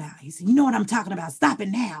talking about? He said, you know what I'm talking about. Stop it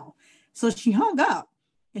now. So she hung up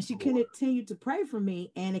and she continued to pray for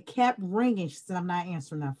me, and it kept ringing. She said, I'm not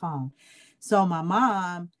answering that phone. So my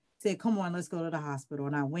mom said, come on, let's go to the hospital.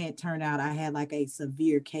 And I went. Turned out I had like a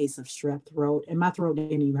severe case of strep throat, and my throat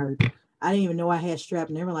didn't even hurt. I didn't even know I had strep.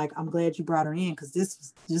 And they were like, I'm glad you brought her in, because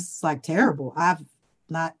this is like terrible. I've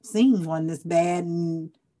not seen one this bad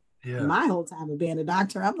in my whole time of being a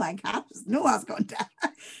doctor. I'm like, I just knew I was going to die.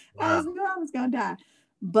 Wow. I just knew I was going to die.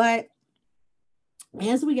 But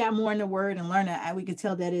as we got more in the word and learning, we could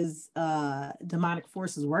tell that is demonic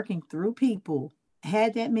forces working through people.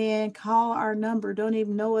 Had that man call our number, don't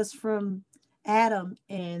even know us from Adam,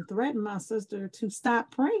 and threaten my sister to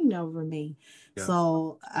stop praying over me. Yeah.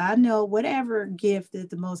 So I know whatever gift that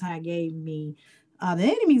the Most High gave me, the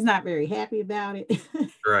enemy's not very happy about it.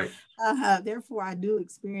 Right. Therefore, I do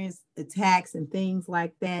experience attacks and things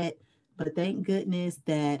like that. But thank goodness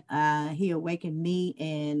that he awakened me,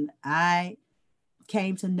 and I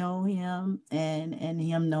came to know him and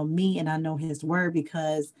him know me, and I know his word,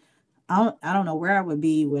 because I don't know where I would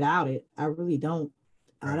be without it. I really don't.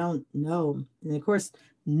 Right. I don't know. And of course,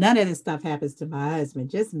 none of this stuff happens to my husband,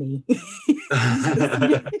 just me. Just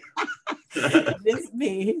me. Just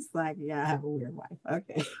me. He's like, yeah, I have a weird wife.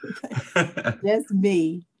 Okay. Just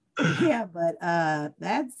me. Yeah, but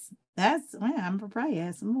that's well, I'm probably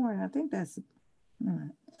add some more. I think that's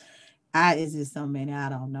it's just so many, I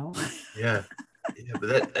don't know. Yeah. Yeah,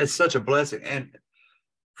 but that's such a blessing. And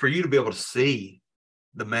for you to be able to see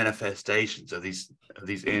the manifestations of these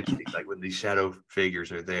entities, like when these shadow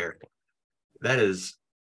figures are there, that is,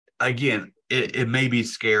 again, it may be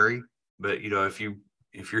scary, but you know, if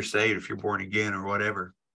you're saved, if you're born again or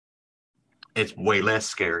whatever, it's way less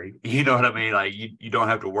scary. You know what I mean? Like you don't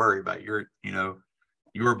have to worry about your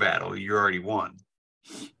battle. You already won.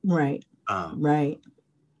 Right. Right.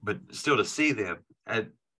 But still to see them, to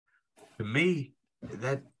me,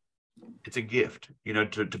 that it's a gift, you know,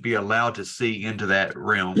 to be allowed to see into that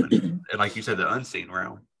realm. And like you said, the unseen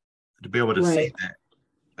realm, to be able to see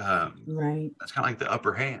that. Right. That's kind of like the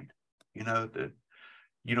upper hand, you know,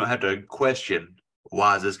 you don't have to question,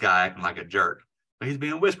 why is this guy acting like a jerk? But he's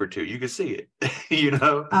being whispered to. You can see it, you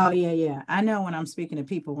know? Oh, yeah. I know when I'm speaking to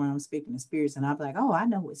people, when I'm speaking to spirits, and I'm like, oh, I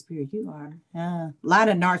know what spirit you are. A lot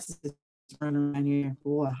of narcissists running around here,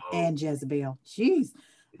 boy, and Jezebel. Jeez.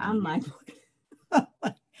 I'm like,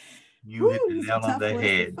 you hit the nail on the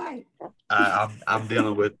head. I'm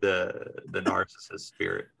dealing with the narcissist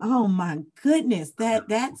spirit. Oh my goodness,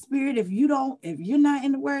 that spirit, if you're not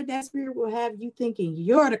in the word, that spirit will have you thinking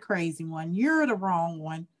you're the crazy one, you're the wrong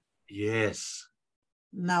one. Yes.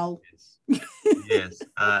 No. Yes.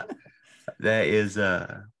 That's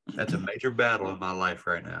a major battle in my life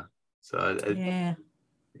right now. So yeah.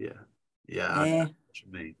 I what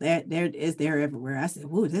you mean. They're everywhere. I said,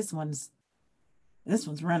 "Whoa, this one's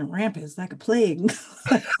running rampant. It's like a plague."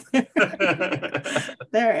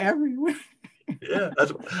 They're everywhere. Yeah,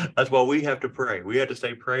 that's why we have to pray. We have to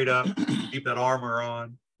stay prayed up, keep that armor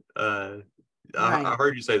on. I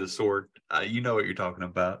heard you say the sword. You know what you're talking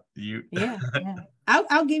about. Yeah.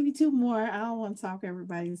 I'll give you two more. I don't want to talk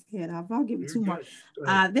everybody's head off. I'll give you two more.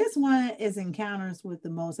 This one is encounters with the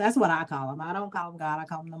most. That's what I call them. I don't call them God. I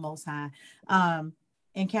call them the Most High.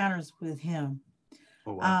 Encounters with Him.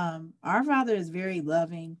 Oh, wow. Our Father is very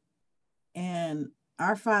loving, and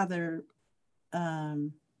our Father,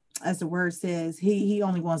 as the word says, he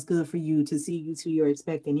only wants good for you, to see you to your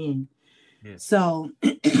expecting end. Yes. So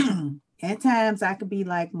at times I could be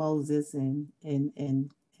like Moses and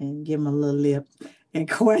give him a little lip and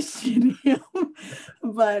question him,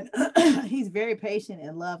 but he's very patient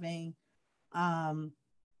and loving.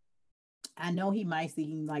 I know he might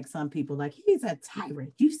seem like some people like he's a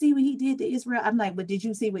tyrant. You see what he did to Israel? I'm like, but did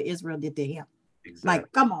you see what Israel did to him? Exactly.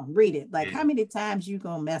 Like, come on, read it. Like, how many times you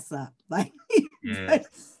gonna mess up? Like, he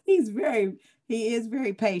is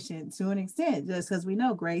very patient to an extent, just because we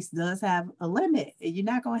know grace does have a limit. You're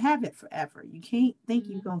not gonna have it forever. You can't think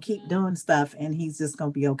you're gonna keep doing stuff and he's just gonna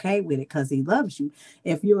be okay with it because he loves you.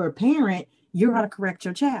 If you're a parent, you're gonna correct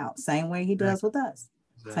your child, same way he does with us.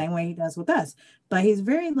 Same way he does with us. But he's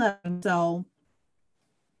very loving. So,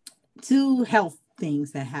 two health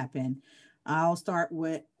things that happen. I'll start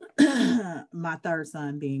with my third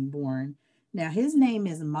son being born. Now, his name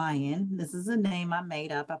is Mayan. This is a name I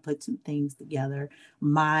made up. I put two things together,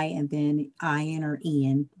 Mai and then Ian or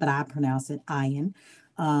Ian, but I pronounce it Ian.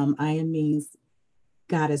 Ian means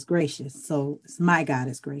God is gracious. So it's my God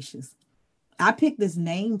is gracious. I picked this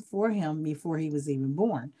name for him before he was even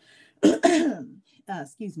born.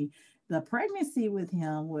 Excuse me. The pregnancy with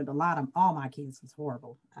him, with all my kids, was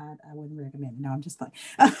horrible. I wouldn't recommend it. No, I'm just like,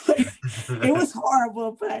 it was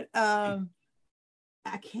horrible, but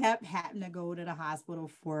I kept having to go to the hospital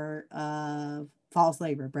for false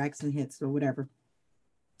labor, Braxton Hicks or whatever.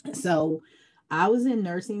 So I was in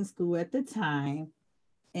nursing school at the time,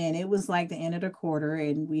 and it was like the end of the quarter,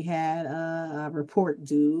 and we had a report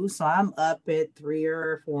due. So I'm up at 3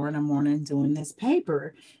 or 4 in the morning doing this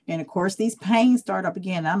paper. And of course, these pains start up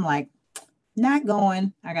again. I'm like, not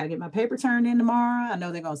going. I got to get my paper turned in tomorrow. I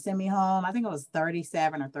know they're going to send me home. I think I was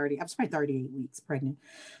 37 or 30. I was probably 38 weeks pregnant.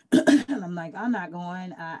 And I'm like, I'm not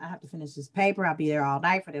going. I have to finish this paper. I'll be there all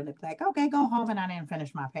night for them to be like, okay, go home. And I didn't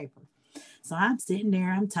finish my paper. So I'm sitting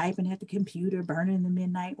there. I'm typing at the computer, burning the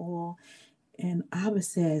midnight oil. And Abba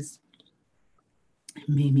says,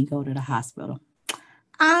 made me go to the hospital.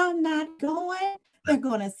 I'm not going. They're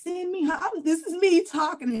going to send me home. This is me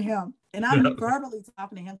talking to him. And I'm verbally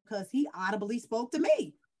talking to him because he audibly spoke to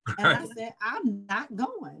me. And I said, I'm not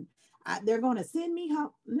going. they're going to send me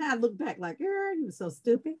home. Now I look back like, girl, you were so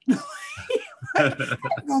stupid. I'm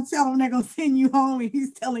going to tell them they're going to send you home and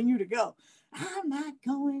he's telling you to go. I'm not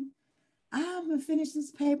going. I'm going to finish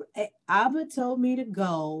this paper. Abba told me to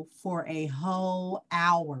go for a whole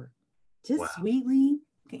hour. Just sweetly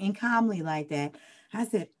and calmly like that. I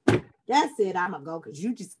said, that's it. I'm going to go because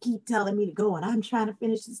you just keep telling me to go and I'm trying to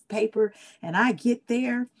finish this paper. And I get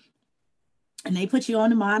there and they put you on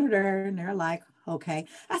the monitor and they're like, okay.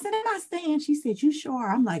 I said, am I staying? She said, you sure?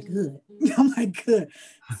 I'm like, good. I'm like, good.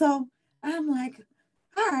 So I'm like,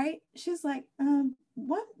 all right. She's like,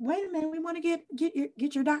 what? Wait a minute. We want to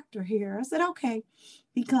get your doctor here. I said, okay.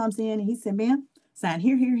 He comes in and he said, ma'am, sign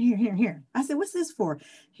here. I said, what's this for?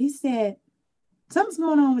 He said, something's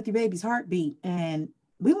going on with your baby's heartbeat and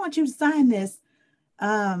we want you to sign this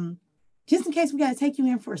just in case we got to take you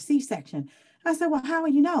in for a C-section. I said, well, how will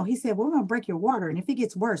you know? He said, well, we're going to break your water. And if it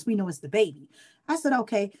gets worse, we know it's the baby. I said,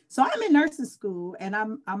 okay. So I'm in nursing school and I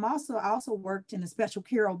also worked in a special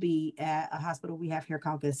care OB at a hospital we have here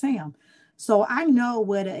called Good Sam. So I know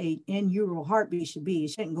what a in utero heartbeat should be.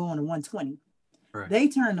 It shouldn't go on to 120. Right. They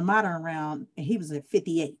turned the monitor around and he was at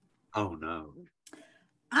 58. Oh no.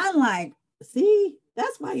 I'm like, see,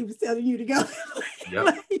 that's why he was telling you to go.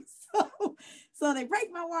 Yep. So they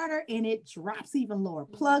break my water and it drops even lower.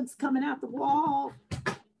 Plugs coming out the wall.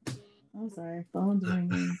 I'm sorry, phone's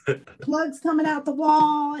ringing. Plugs coming out the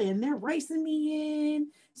wall and they're racing me in.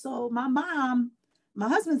 So my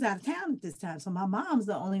husband's out of town at this time. So my mom's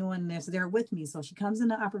the only one that's there with me. So she comes in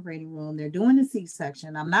the operating room. They're doing the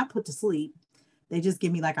C-section. I'm not put to sleep. They just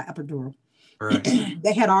give me like an epidural. Right.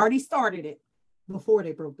 They had already started it before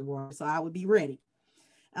they broke the water. So I would be ready.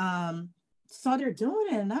 So they're doing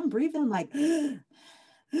it and I'm breathing like,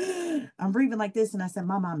 I'm breathing like this. And I said,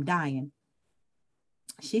 Mama, I'm dying.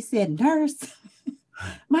 She said, nurse,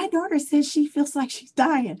 my daughter says she feels like she's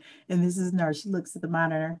dying. And this is nurse. She looks at the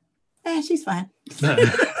monitor. She's fine.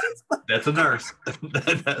 That's a nurse.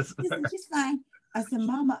 She's fine. I said,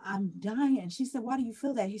 Mama, I'm dying. She said, why do you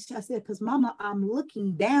feel that? I said, because Mama, I'm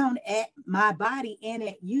looking down at my body and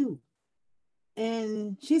at you.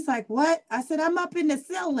 And she's like, what? I said, I'm up in the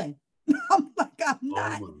ceiling. I'm like, I'm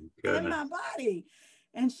not in my body.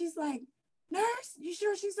 And she's like, nurse, you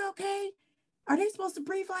sure she's okay? Are they supposed to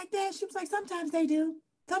breathe like that? She was like, sometimes they do.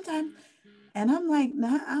 Sometimes. And I'm like,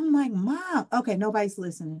 Mom. Okay, nobody's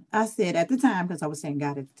listening. I said at the time, because I was saying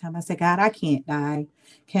God at the time, I said, God, I can't die.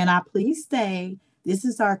 Can I please stay? This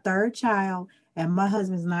is our third child. And my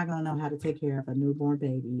husband's not going to know how to take care of a newborn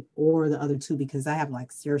baby or the other two, because I have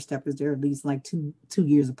like stair steppers. They're at least like two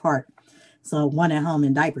years apart. So one at home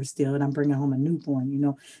in diapers still, and I'm bringing home a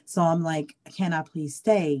newborn, So I'm like, can I please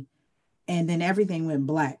stay? And then everything went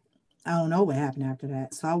black. I don't know what happened after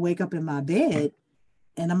that. So I wake up in my bed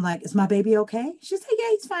and I'm like, is my baby okay? She said, yeah,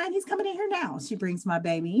 he's fine. He's coming in here now. She brings my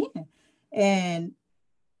baby in. And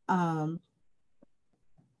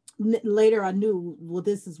later I knew, well,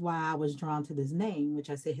 this is why I was drawn to this name,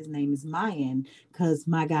 which I said his name is Mayan, because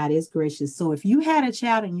my God is gracious. So if you had a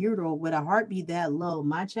child in utero with a heartbeat that low,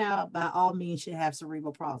 my child by all means should have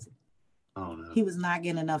cerebral palsy. Oh no. He was not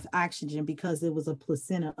getting enough oxygen because it was a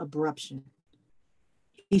placenta abruption.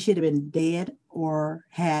 He should have been dead or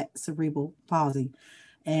had cerebral palsy.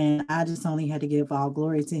 And I just only had to give all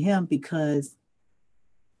glory to him because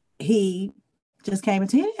he just came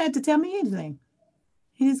and he didn't have to tell me anything.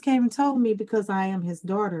 He just came and told me, because I am his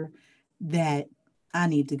daughter, that I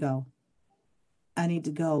need to go. I need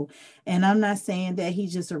to go. And I'm not saying that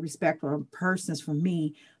he's just a respectful person for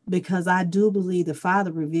me, because I do believe the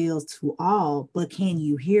Father reveals to all, but can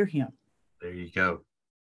you hear him? There you go.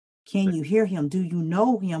 Can you hear him? Do you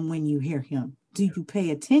know him when you hear him? Do you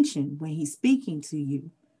pay attention when he's speaking to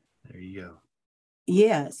you? There you go.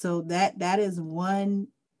 Yeah. So that is one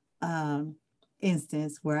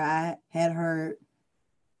instance where I had heard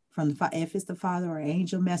from the Father, if it's the Father or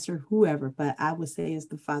angel messenger, whoever, but I would say it's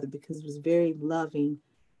the Father, because it was very loving.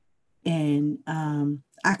 And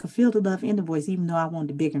I could feel the love in the voice, even though I wanted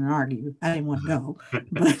to beg and argue. I didn't want to go,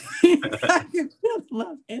 but I could feel the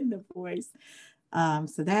love in the voice.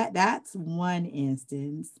 So that's one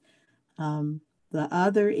instance. The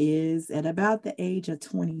other is at about the age of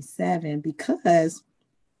 27, because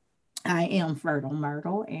I am fertile,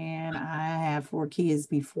 Myrtle, and I have 4 kids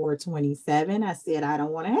before 27. I said, I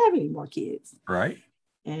don't want to have any more kids. Right.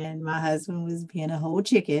 And my husband was being a whole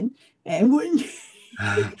chicken and wouldn't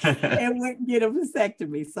get a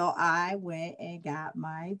vasectomy. So I went and got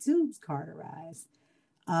my tubes cauterized.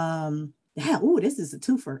 This is a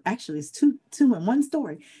twofer. Actually, it's two in one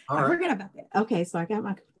story. I forgot about that. Okay, so I got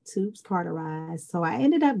my tubes cauterized. So I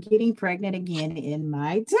ended up getting pregnant again in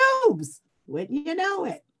my tubes. Wouldn't you know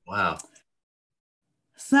it? Wow.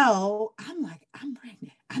 So I'm like, I'm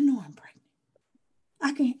pregnant. I know I'm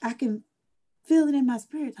pregnant. I can feel it in my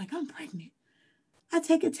spirit. Like, I'm pregnant. I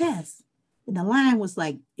take a test. And the line was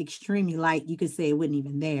like extremely light. You could say it wasn't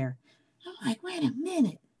even there. I'm like, wait a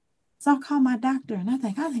minute. So I called my doctor and I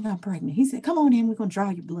think I'm pregnant. He said, come on in, we're gonna draw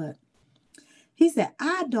your blood. He said,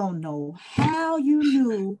 I don't know how you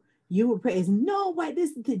knew you were pregnant. There's no way.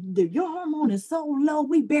 Your hormone is so low,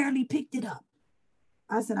 we barely picked it up.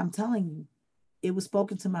 I said, I'm telling you, it was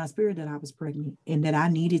spoken to my spirit that I was pregnant and that I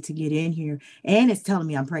needed to get in here. And it's telling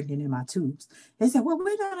me I'm pregnant in my tubes. They said, well,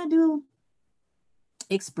 we're gonna do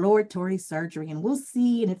exploratory surgery and we'll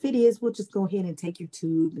see. And if it is, we'll just go ahead and take your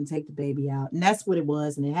tube and take the baby out. And that's what it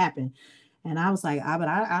was. And it happened. And I was like, but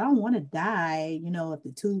I don't want to die, if the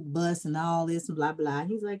tube busts and all this and blah, blah.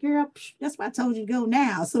 He's like, girl, that's why I told you to go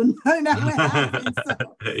now. So that what happened. So,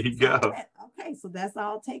 there you go. Okay, so that's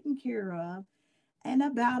all taken care of. And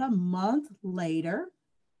about a month later,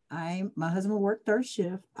 my husband worked third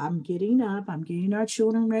shift. I'm getting up. I'm getting our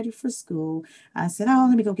children ready for school. I said, oh,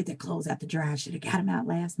 let me go get their clothes out the dryer. I should have got them out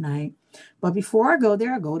last night. But before I go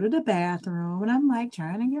there, I go to the bathroom and I'm like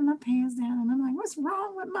trying to get my pants down. And I'm like, what's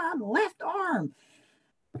wrong with my left arm?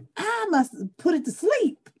 I must put it to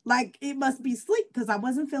sleep. Like it must be sleep because I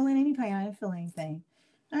wasn't feeling any pain. I didn't feel anything.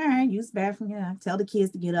 All right, use the bathroom. Yeah, tell the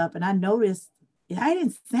kids to get up. And I noticed I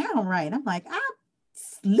didn't sound right. I'm like, I'm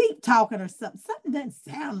sleep talking or something. Something doesn't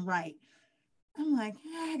sound right. I'm like,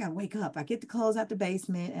 I gotta wake up. I get the clothes out the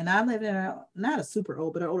basement, and I live in not a super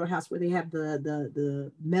old, but an older house where they have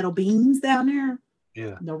the metal beams down there.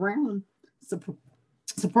 Yeah. The round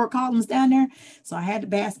support columns down there. So I had the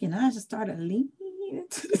basket, and I just started leaning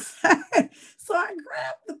to the side. So I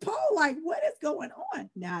grabbed the pole, like, what is going on?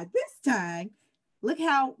 Now this time, look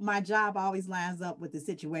how my job always lines up with the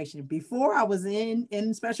situation. Before I was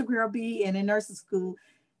in special care B and in nursing school.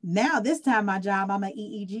 Now this time my job, I'm an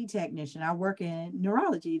EEG technician. I work in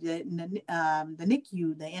neurology, the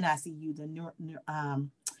NICU, the NICU, the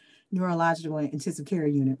neurological intensive care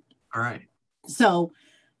unit. All right. So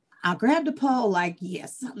I grabbed the pole, like,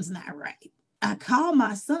 yes, something's not right. I called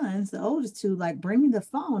my sons, the oldest two, like, bring me the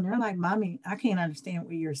phone. They're like, Mommy, I can't understand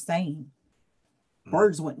what you're saying.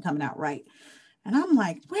 Words wasn't coming out right. And I'm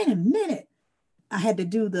like, wait a minute. I had to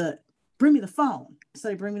do bring me the phone. So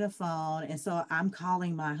they bring me the phone. And so I'm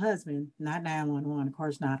calling my husband, not 911, of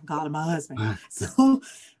course not. I'm calling my husband. So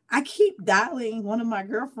I keep dialing one of my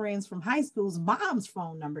girlfriends from high school's mom's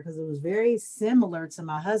phone number because it was very similar to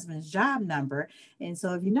my husband's job number. And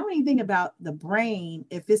so if you know anything about the brain,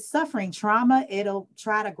 if it's suffering trauma, it'll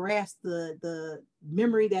try to grasp the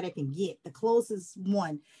memory that it can get, the closest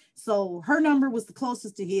one. So her number was the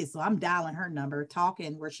closest to his. So I'm dialing her number,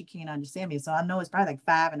 talking where she can't understand me. So I know it's probably like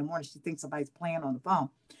 5 a.m. She thinks somebody's playing on the phone.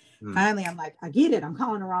 Finally, I'm like, I get it. I'm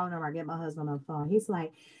calling the wrong number. I get my husband on the phone. He's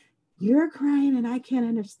like, you're crying and I can't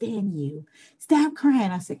understand you. Stop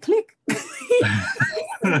crying. I said, click.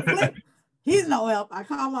 Click. He's no help. I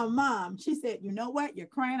called my mom. She said, you know what? You're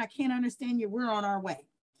crying. I can't understand you. We're on our way.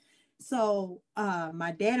 So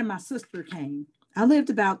my dad and my sister came. I lived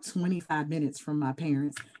about 25 minutes from my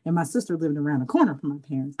parents, and my sister lived around the corner from my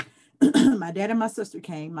parents. My dad and my sister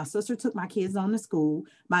came. My sister took my kids on to school.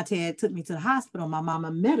 My dad took me to the hospital. My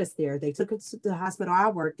mama met us there. They took us to the hospital I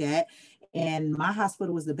worked at, and my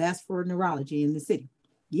hospital was the best for neurology in the city.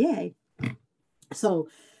 Yay. So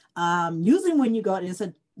usually when you go, it's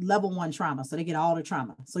a level 1 trauma, so they get all the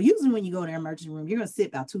trauma. So usually when you go to the emergency room, you're going to sit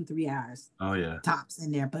about 2-3 hours. Oh, yeah. Tops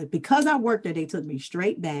in there. But because I worked there, they took me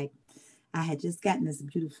straight back. I had just gotten this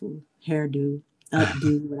beautiful hairdo,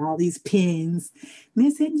 updo with all these pins. And they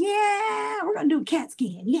said, yeah, we're going to do a CAT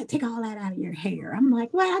scan. You got to take all that out of your hair. I'm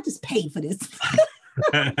like, well, I just paid for this.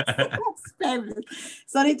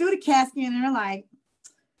 So they do the CAT scan and they're like,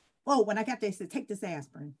 oh, when I got there, they said, take this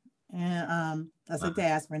aspirin. And I took the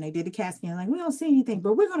aspirin. They did the CAT scan. Like, we don't see anything,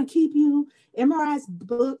 but we're going to keep you MRI's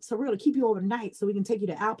booked. So we're going to keep you overnight so we can take you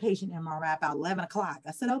to outpatient MRI about 11 o'clock.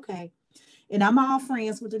 I said, okay. And I'm all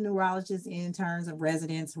friends with the neurologists, interns, and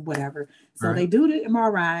residents, or whatever. So They do the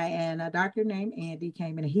MRI, and a doctor named Andy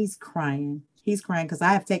came in, and he's crying. He's crying because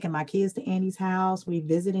I have taken my kids to Andy's house. We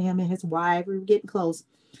visited him and his wife. We were getting close.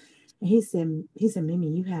 And he said, Mimi,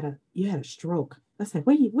 you had a stroke. I said,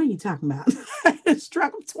 what are you talking about? I had a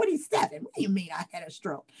stroke. I'm 27. What do you mean I had a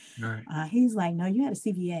stroke? Right. He's like, no, you had a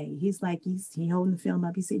CVA. He's like, he's holding the film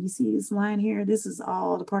up. He said, you see this line here? This is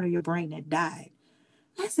all the part of your brain that died.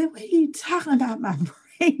 I said, what are you talking about? My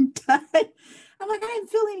brain died. I'm like, I didn't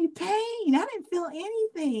feel any pain. I didn't feel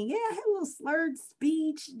anything. Yeah, I had a little slurred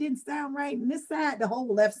speech. Didn't sound right. And this side, the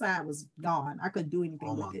whole left side was gone. I couldn't do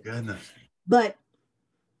anything with it. Oh, my goodness. But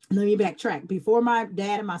let me backtrack. Before my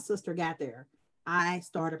dad and my sister got there, I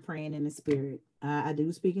started praying in the spirit. I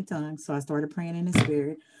do speak in tongues, so I started praying in the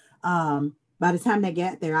spirit. By the time they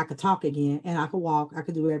got there, I could talk again and I could walk. I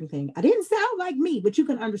could do everything. I didn't sound like me, but you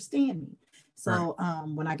can understand me. So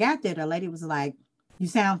when I got there, the lady was like, "You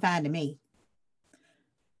sound fine to me."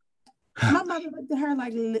 My mother looked at her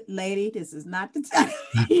like, "Lady, this is not the time.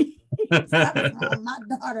 Something's wrong with my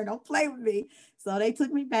daughter. Don't play with me." So they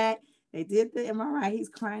took me back. They did the MRI. He's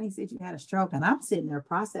crying. He said, "You had a stroke." And I'm sitting there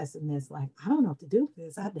processing this like, I don't know what to do with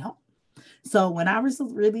this. I don't. So when I was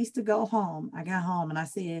released to go home, I got home and I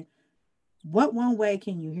said, "What one way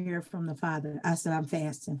can you hear from the Father?" I said, "I'm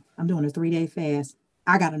fasting. I'm doing a 3-day fast.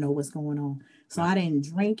 I got to know what's going on." So I didn't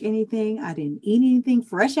drink anything. I didn't eat anything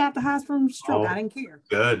fresh out the hospital from stroke. I didn't care.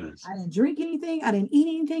 Goodness. I didn't drink anything. I didn't eat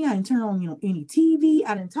anything. I didn't turn on, any TV.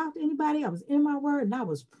 I didn't talk to anybody. I was in my word and I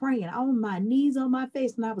was praying on my knees, on my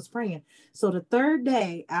face, and I was praying. So the third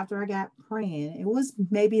day after I got praying, it was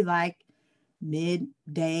maybe like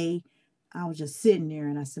midday. I was just sitting there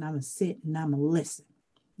and I said, "I'm going to sit and I'm going to listen.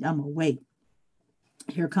 I'm going to wait."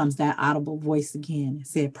 Here comes that audible voice again. It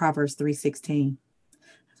said Proverbs 3:16.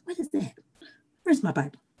 What is that? Where's my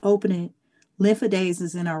Bible? Open it. Length of days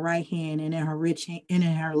is in her right hand, and in her in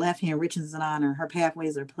her left hand riches and honor. Her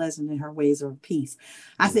pathways are pleasant, and her ways are of peace.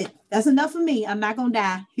 I said, "That's enough for me. I'm not gonna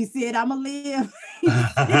die." He said, "I'm gonna live." He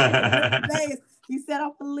said,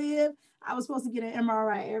 "I'm gonna live." I was supposed to get an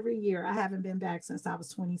MRI every year. I haven't been back since I was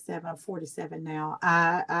 27. I'm 47 now.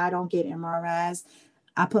 I don't get MRIs.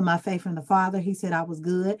 I put my faith in the Father. He said I was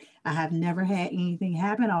good. I have never had anything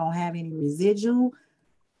happen. I don't have any residual.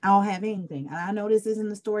 I don't have anything. And I know this isn't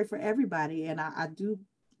the story for everybody. And I do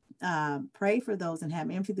pray for those and have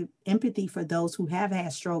empathy for those who have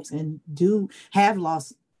had strokes and do have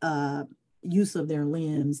lost use of their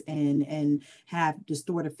limbs and have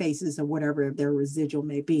distorted faces or whatever their residual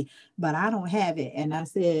may be. But I don't have it. And I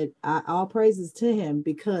said, all praises to him,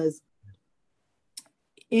 because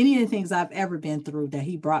any of the things I've ever been through that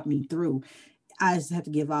he brought me through, I just have to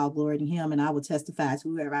give all glory to him, and I will testify to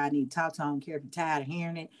whoever I need to talk to. I don't care if you're tired of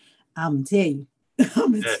hearing it. I'm going to tell you.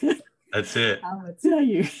 That's it. I'm going to tell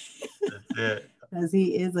you. That's it. Because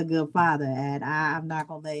he is a good father, and I'm not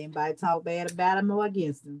going to let anybody talk bad about him or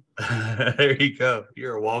against him. There you go.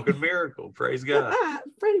 You're a walking miracle. Praise God.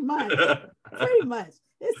 Pretty much. Pretty much.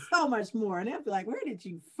 It's so much more. And they'll be like, "Where did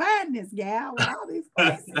you find this gal with all these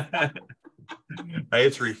places?" Hey,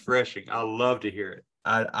 it's refreshing. I love to hear it.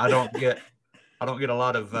 I don't get a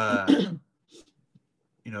lot of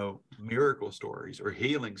miracle stories or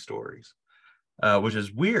healing stories, which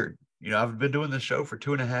is weird. I've been doing this show for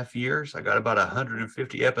 2.5 years. I got about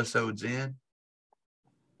 150 episodes in.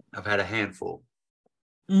 I've had a handful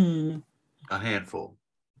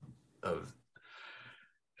of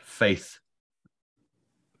faith,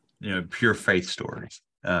 pure faith stories.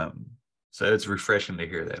 So it's refreshing to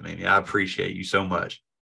hear that, man. I appreciate you so much.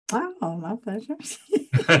 Oh, my pleasure.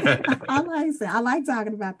 I like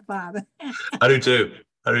talking about the Father. I do too.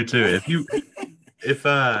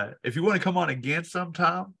 If you want to come on again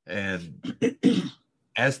sometime, and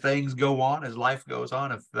as things go on, as life goes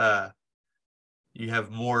on, if you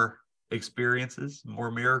have more experiences, more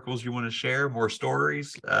miracles you want to share, more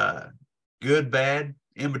stories, good, bad,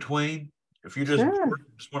 in between, if you just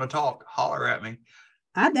want to talk, holler at me.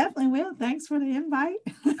 I definitely will. Thanks for the invite.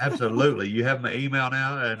 Absolutely. You have my email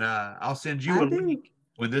now, and I'll send you a link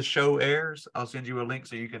when this show airs. I'll send you a link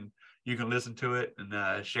so you can listen to it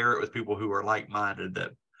and share it with people who are like-minded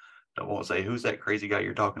that won't say, "Who's that crazy guy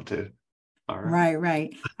you're talking to?" All right.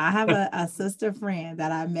 Right. I have a sister friend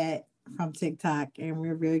that I met from TikTok, and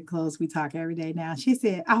we're very close. We talk every day now. She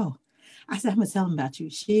said, "Oh," I said, "I'm gonna tell them about you."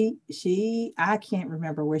 I can't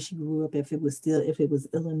remember where she grew up, if it was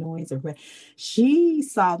Illinois or where. She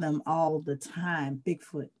saw them all the time,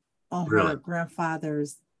 Bigfoot, on her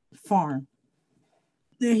grandfather's farm.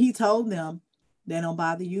 Then he told them, "They don't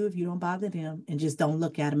bother you if you don't bother them, and just don't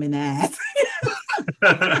look at them in the eyes."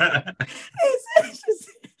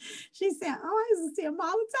 She said, "Oh, I used to see him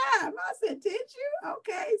all the time." I said, "Did you?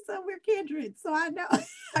 Okay, so we're kindred. So I know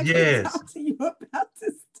I can talk to you about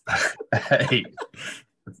this stuff." Hey,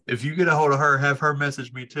 if you get a hold of her, have her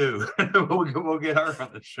message me too. We'll get her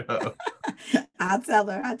on the show. I'll tell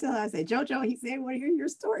her. I say, "JoJo," he said, "I want to hear your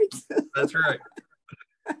story too." That's right.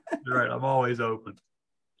 That's right. I'm always open.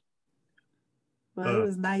 Well, it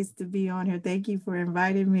was nice to be on here. Thank you for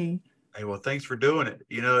inviting me. Hey, well, thanks for doing it.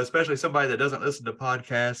 Especially somebody that doesn't listen to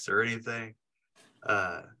podcasts or anything.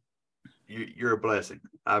 You're a blessing.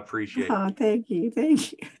 I appreciate it. Oh, thank you.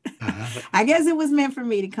 I guess it was meant for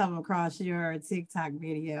me to come across your TikTok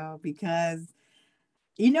video, because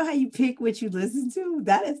You know how you pick what you listen to?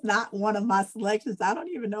 That is not one of my selections. I don't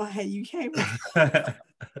even know how you came with it.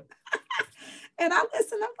 And I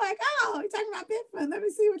listen, I'm like, oh, you're talking about Bigfoot. Let me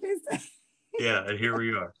see what they say. Yeah, and here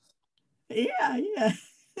we are. Yeah.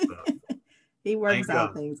 He works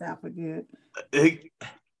all things out for good. I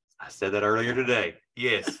said that earlier today.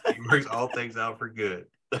 Yes, he works all things out for good.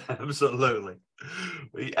 Absolutely.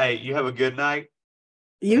 Hey, you have a good night.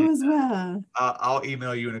 You as well. I'll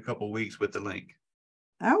email you in a couple of weeks with the link.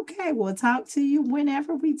 Okay, we'll talk to you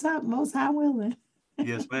whenever we talk, most high willing.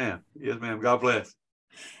 Yes, ma'am. Yes, ma'am. God bless.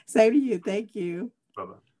 Same to you. Thank you.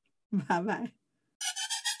 Bye-bye. Bye-bye.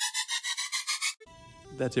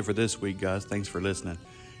 That's it for this week, guys. Thanks for listening.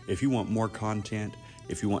 If you want more content,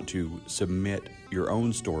 if you want to submit your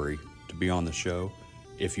own story to be on the show,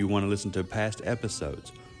 if you want to listen to past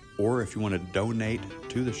episodes, or if you want to donate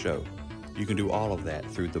to the show, you can do all of that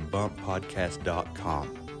through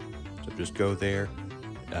thebumppodcast.com. So just go there,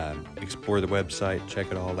 explore the website,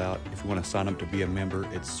 check it all out. If you want to sign up to be a member,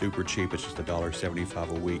 it's super cheap. It's just $1.75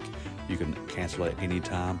 a week. You can cancel at any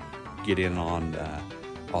time. Get in on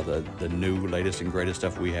all the new, latest, and greatest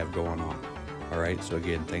stuff we have going on. All right, so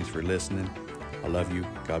again, thanks for listening. I love you.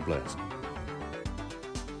 God bless.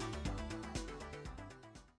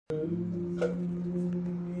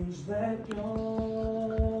 Is that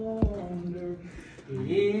yonder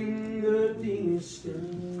in the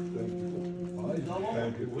distance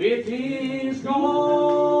with his garment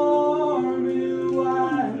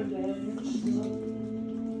white and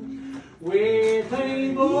snow, with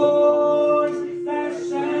a voice that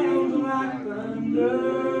sounds like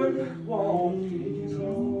thunder, walking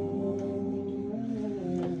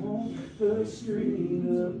on the street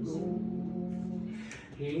of gold.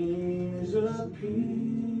 His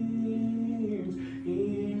appearance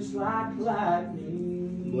is like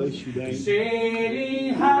lightning, bless you, Dave,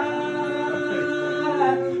 setting high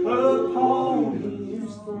upon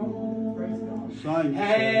his throne,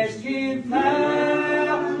 has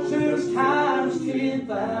 10,000 times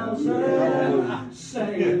 10,000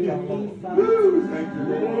 sanctified,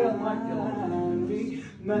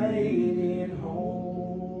 made it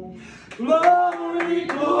home. Glory,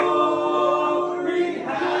 glory,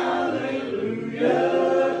 hallelujah.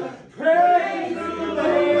 Praise the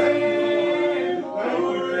Lamb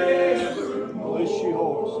forevermore.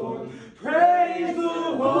 Praise the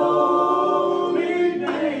holy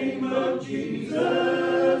name of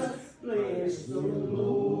Jesus. Bless the Lord,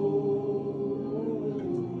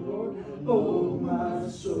 oh my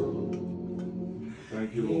soul.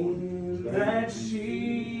 Thank you, Lord. In that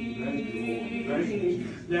sea,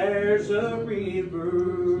 there's a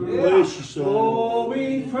river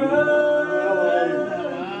flowing from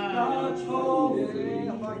God's holy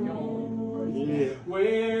throne,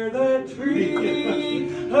 where the tree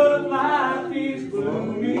of life is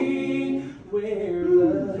blooming, where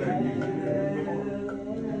the hand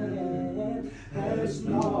has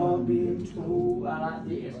not been told. I like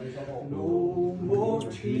this. No more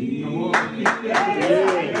tears.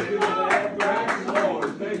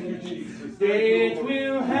 Thank you, Jesus. Death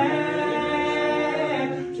will have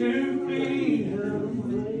to flee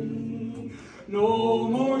away. No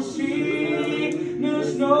more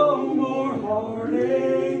sickness, no more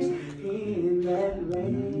heartaches in that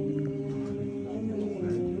land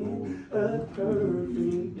of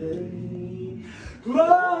perfect day.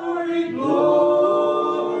 Glory,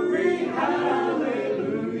 glory,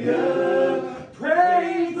 hallelujah.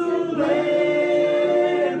 Praise the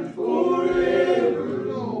Lamb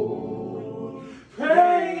forevermore.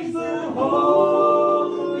 Praise the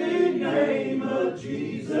holy name of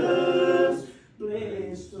Jesus.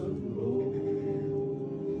 Bless the Lord,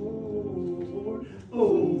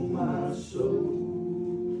 oh my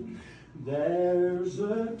soul. There's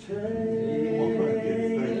a table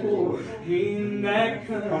in that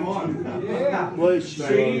country,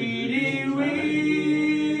 seated with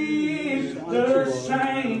the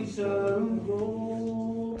saints of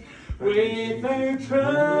old, with their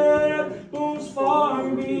troubles far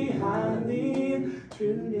behind them,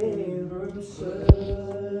 to never suffer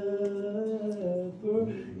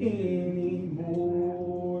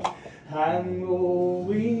anymore. I'm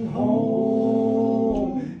going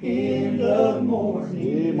home in the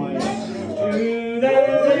morning to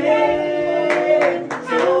that land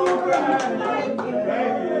so bright.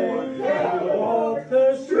 I walk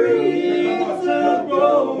the streets of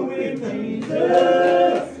Rome with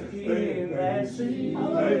Jesus in that city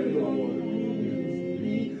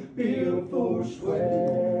built for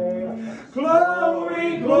swear.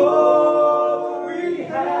 Glory, glory,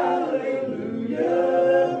 hallelujah.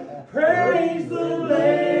 Praise the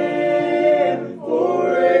Lamb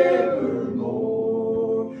forevermore.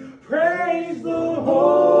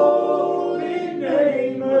 holy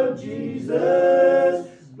name of Jesus.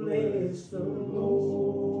 Bless the Lord,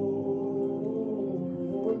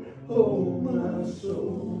 oh my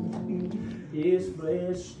soul. Yes,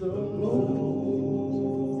 bless the Lord.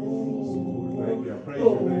 Thank you. I praise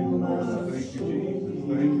Oh, your name. my Thank you, soul. Jesus.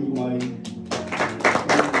 Thank you, Wayne.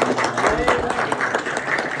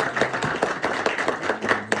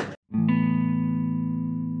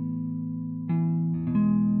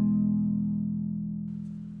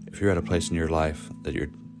 If you're at a place in your life that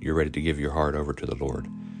you're ready to give your heart over to the Lord,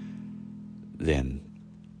 then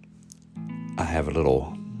I have a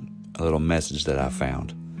little message that I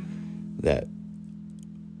found that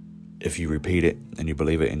if you repeat it and you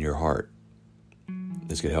believe it in your heart,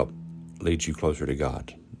 this could help lead you closer to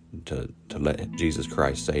God, to let Jesus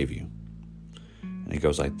Christ save you. And it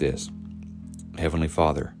goes like this. Heavenly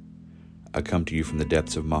Father, I come to you from the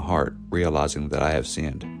depths of my heart, realizing that I have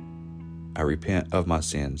sinned. I repent of my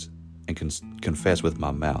sins and confess with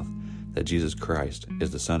my mouth that Jesus Christ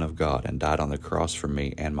is the Son of God and died on the cross for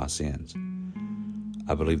me and my sins.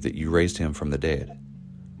 I believe that you raised him from the dead.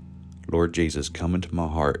 Lord Jesus, come into my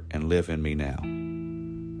heart and live in me now.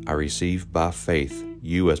 I receive by faith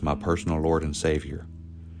you as my personal Lord and Savior.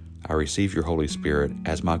 I receive your Holy Spirit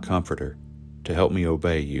as my comforter to help me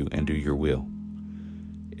obey you and do your will.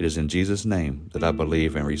 It is in Jesus' name that I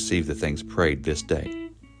believe and receive the things prayed this day.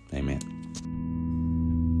 Amen.